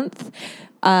month.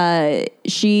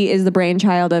 She is the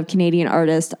brainchild of Canadian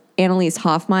artist Annalise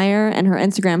Hoffmeyer, and her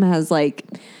Instagram has like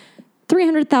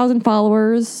 300,000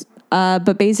 followers.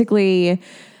 But basically,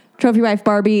 Trophy Wife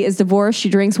Barbie is divorced. She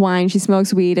drinks wine, she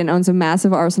smokes weed, and owns a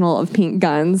massive arsenal of pink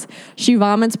guns. She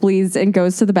vomits, bleeds, and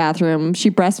goes to the bathroom. She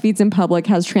breastfeeds in public,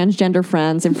 has transgender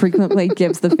friends, and frequently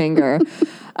gives the finger.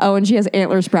 Oh, and she has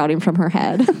antlers sprouting from her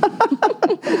head.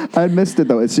 I missed it,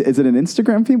 though. Is it an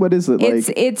Instagram feed? What is it?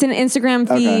 It's an Instagram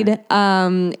feed,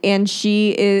 okay. And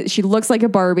she looks like a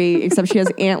Barbie, except she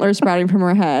has antlers sprouting from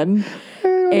her head.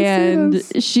 And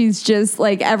she's just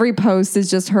like, every post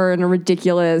is just her in a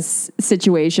ridiculous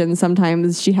situation.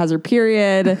 Sometimes she has her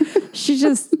period. She's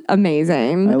just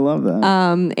amazing. I love that.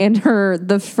 And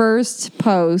the first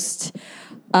post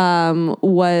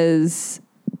was,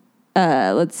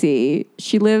 let's see,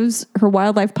 she lives her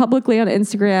wildlife publicly on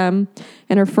Instagram.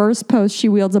 In her first post, she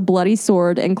wields a bloody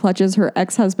sword and clutches her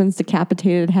ex-husband's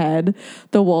decapitated head.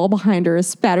 The wall behind her is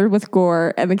spattered with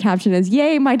gore, and the caption is,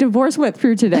 "Yay, my divorce went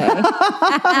through today."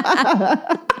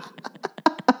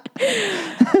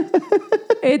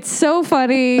 It's so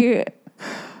funny.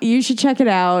 You should check it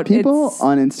out. People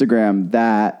on Instagram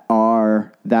that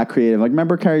are that creative, like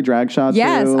remember Carrie Dragshaw?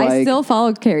 Yes, too? I still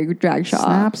follow Carrie Dragshaw.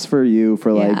 Snaps for you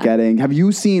for like getting. Have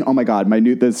you seen? Oh my God,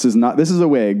 this is a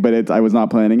wig, but I was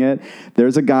not planning it.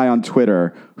 There's a guy on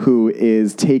Twitter who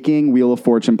is taking Wheel of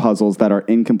Fortune puzzles that are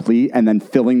incomplete and then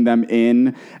filling them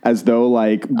in as though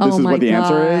like this is what the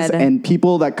answer is. And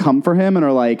people that come for him and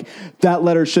are like, that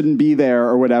letter shouldn't be there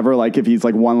or whatever. Like if he's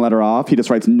like one letter off, he just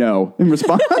writes no in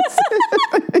response.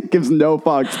 Gives no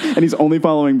fucks, and he's only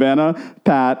following Vanna,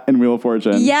 Pat, and Wheel of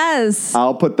Fortune. Yes,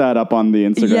 I'll put that up on the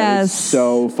Instagram. Yes, it's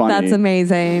so funny. That's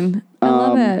amazing. I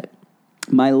love it.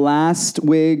 My last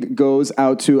wig goes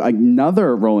out to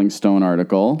another Rolling Stone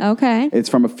article. Okay, it's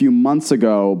from a few months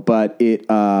ago, but it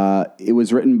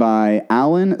was written by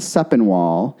Alan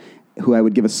Sepinwall, who I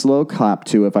would give a slow clap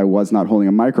to if I was not holding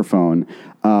a microphone.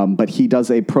 But he does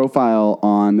a profile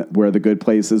on where The Good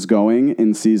Place is going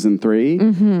in season 3.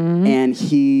 Mm-hmm. And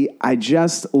I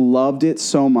just loved it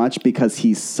so much because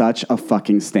he's such a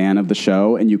fucking stan of the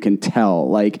show. And you can tell,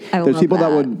 like, there's people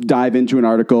that would dive into an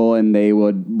article and they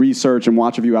would research and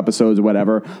watch a few episodes or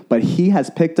whatever. But he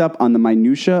has picked up on the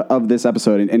minutia of this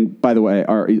episode. And by the way,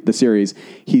 the series,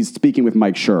 he's speaking with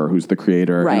Mike Schur, who's the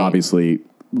creator, and obviously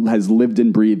has lived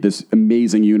and breathed this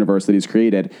amazing universe that he's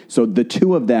created. So the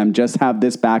two of them just have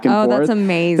this back and forth. Oh, that's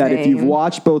amazing. That if you've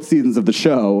watched both seasons of the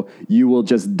show, you will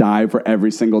just dive for every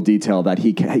single detail that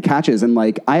he catches. And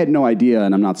like, I had no idea,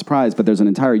 and I'm not surprised, but there's an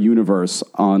entire universe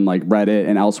on like Reddit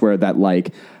and elsewhere that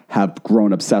like have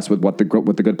grown obsessed with what the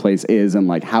Good Place is and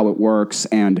like how it works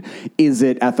and is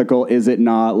it ethical, is it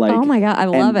not? Like, oh my God, I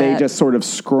love it. And they just sort of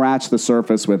scratch the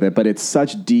surface with it, but it's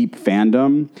such deep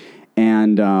fandom.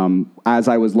 And as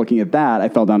I was looking at that, I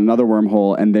fell down another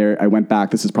wormhole, and I went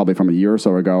back. This is probably from a year or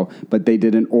so ago, but they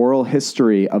did an oral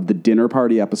history of the dinner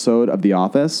party episode of The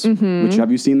Office. Which,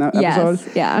 have you seen that episode?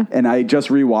 Yes, yeah. And I just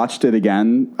rewatched it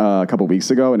again a couple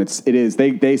weeks ago, and it is.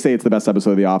 They say it's the best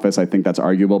episode of The Office. I think that's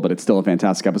arguable, but it's still a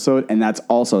fantastic episode. And that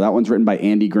one's written by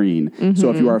Andy Green. So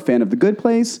if you are a fan of The Good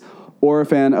Place or a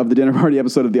fan of the dinner party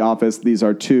episode of The Office, these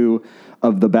are two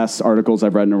of the best articles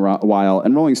I've read in a while.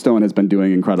 And Rolling Stone has been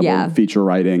doing incredible feature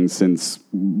writing since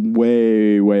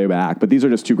way, way back. But these are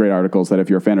just two great articles that if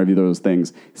you're a fan of either of those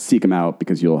things, seek them out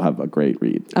because you'll have a great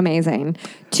read. Amazing.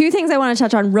 Two things I want to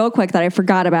touch on real quick that I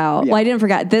forgot about. Yeah. Well, I didn't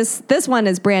forget. This one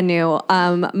is brand new.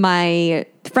 My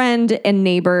friend and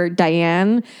neighbor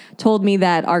Diane told me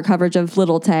that our coverage of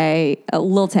Lil Tay,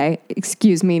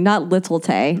 excuse me, not Little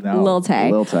Tay, no, Lil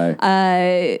Tay. Lil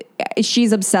Tay.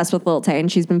 She's obsessed with Lil Tay,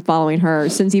 and she's been following her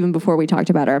since even before we talked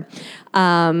about her.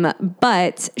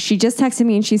 But she just texted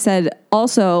me and she said,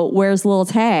 also, where's Lil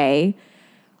Tay?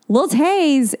 Lil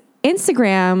Tay's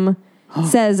Instagram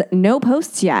says no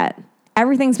posts yet.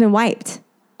 Everything's been wiped.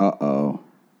 Uh-oh.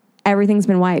 Everything's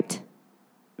been wiped.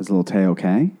 Is Lil Tay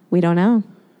okay? We don't know.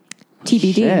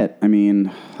 TBD. Shit. I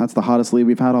mean, that's the hottest lead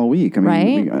we've had all week. I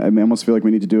mean, right? I almost feel like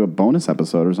we need to do a bonus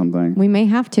episode or something. We may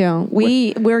have to.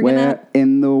 We're gonna. Where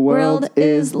in the world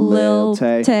is Lil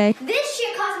Tay? This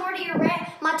shit costs more to your rent.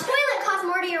 My toilet costs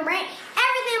more to your rent.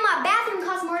 Everything in my bathroom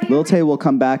costs more to your Lil Tay will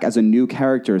come back as a new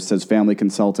character, says family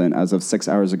consultant, as of 6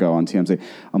 hours ago on TMZ.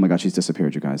 Oh my God, she's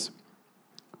disappeared, you guys.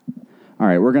 All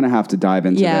right, we're going to have to dive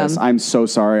into this. I'm so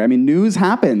sorry. I mean, news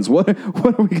happens. What are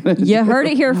we going to do? You heard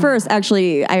it here first.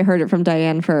 Actually, I heard it from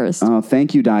Diane first. Oh,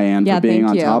 thank you, Diane, for being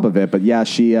on top of it. But yeah,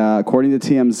 she, according to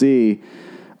TMZ,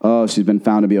 she's been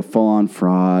found to be a full-on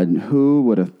fraud. Who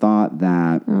would have thought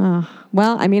that?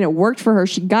 Well, I mean, it worked for her.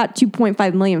 She got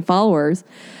 2.5 million followers.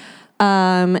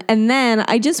 And then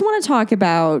I just want to talk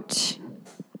about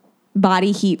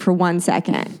body heat for 1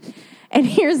 second. And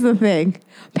here's the thing.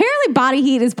 Apparently Body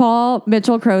Heat is Paul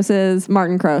Mitchell Kroese's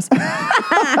Martin Kroes.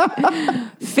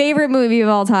 Favorite movie of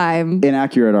all time.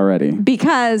 Inaccurate already.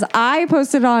 Because I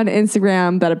posted on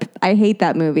Instagram that I hate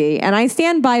that movie. And I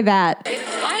stand by that.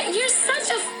 You're such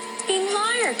a f***ing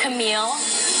liar, Camille.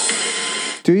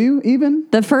 Do you even?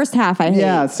 The first half I hate.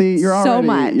 Yeah, see, you're already, so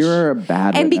much. You're a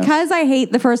bad And witness. because I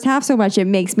hate the first half so much, it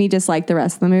makes me dislike the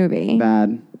rest of the movie.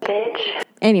 Bad. Bitch.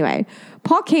 Anyway,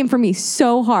 Paul came for me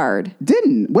so hard.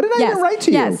 Didn't. What did I even write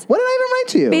to you? Yes. What did I even write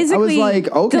to you? Basically, I was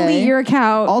like, okay. delete your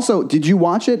account. Also, did you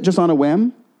watch it just on a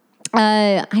whim?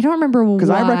 I don't remember why. Because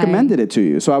I recommended it to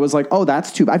you. So I was like, oh,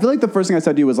 that's too bad. I feel like the first thing I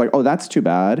said to you was like, oh, that's too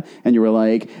bad. And you were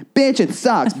like, bitch, it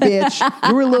sucks, bitch.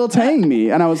 You were Lil Taying me.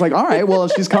 And I was like, all right, well,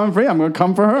 if she's coming for you, I'm going to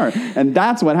come for her. And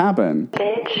that's what happened.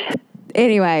 Bitch.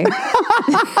 Anyway.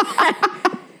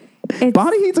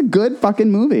 Body Heat's a good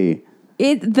fucking movie.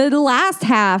 The last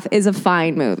half is a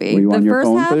fine movie. Were you on your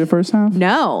phone for the first half?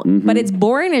 No, but it's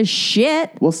boring as shit.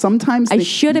 Well, sometimes I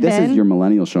should have been. This is your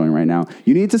millennial showing right now.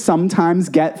 You need to sometimes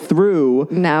get through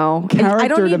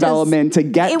character development to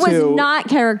get to. It was not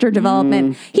character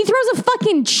development. He throws a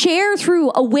fucking chair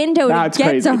through a window to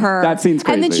get to her. That seems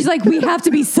crazy. And then she's like, we have to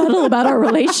be subtle about our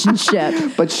relationship.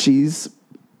 But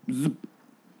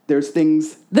there's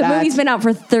things. The movie's been out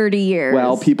for 30 years.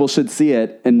 Well, people should see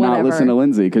it and not listen to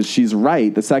Lindsay because she's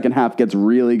right. The second half gets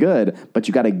really good, but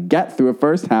you got to get through a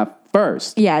first half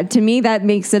first. Yeah, to me, that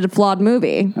makes it a flawed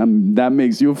movie. That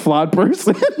makes you a flawed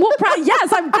person. Well,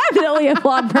 yes, I'm definitely a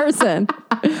flawed person.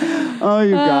 Oh,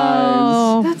 you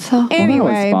guys. That's so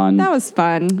anyway, that was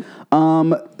fun.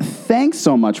 Thanks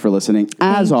so much for listening.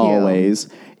 As always.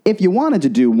 If you wanted to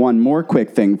do one more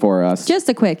quick thing for us. Just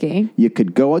a quickie. You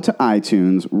could go to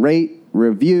iTunes, rate,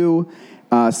 review,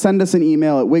 send us an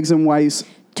email at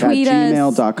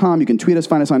wigsandwice@gmail.com. You can tweet us,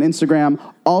 find us on Instagram.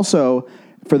 Also,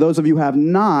 for those of you who have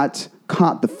not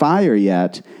caught the fire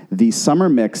yet, the summer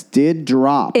mix did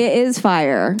drop. It is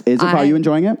fire. Is it fire? Are you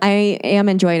enjoying it? I am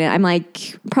enjoying it. I'm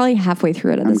like probably halfway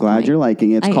through it at this point. I'm glad you're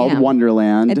liking it. It's called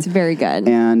Wonderland. It's very good.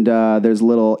 And there's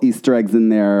little Easter eggs in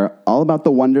there all about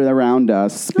the wonder around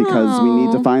us because we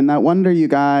need to find that wonder, you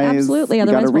guys. Absolutely. We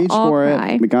Otherwise, got to reach for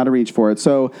it. We got to reach for it.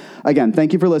 So, again,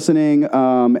 thank you for listening.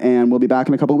 And we'll be back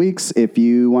in a couple weeks. If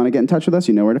you want to get in touch with us,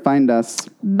 you know where to find us.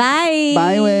 Bye.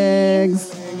 Bye,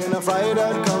 Wigs.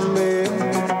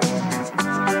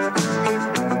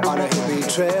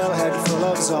 Trailhead full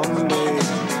of zombies.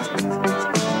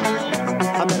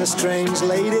 I met a strange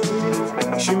lady.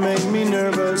 She made me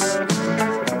nervous.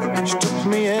 She took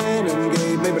me in and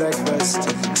gave me breakfast.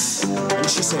 And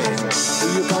she said,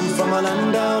 do you come from a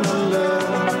land down under?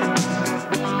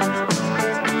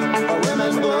 Where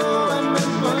women go and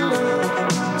men wonder.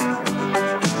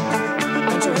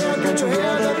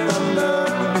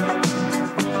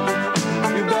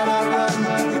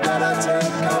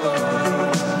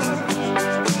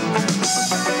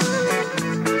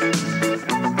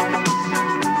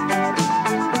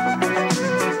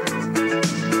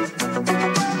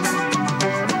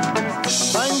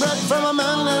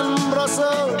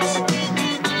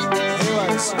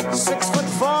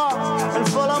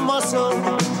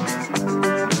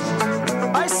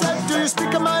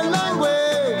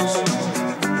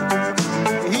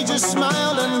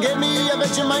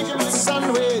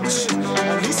 sandwich.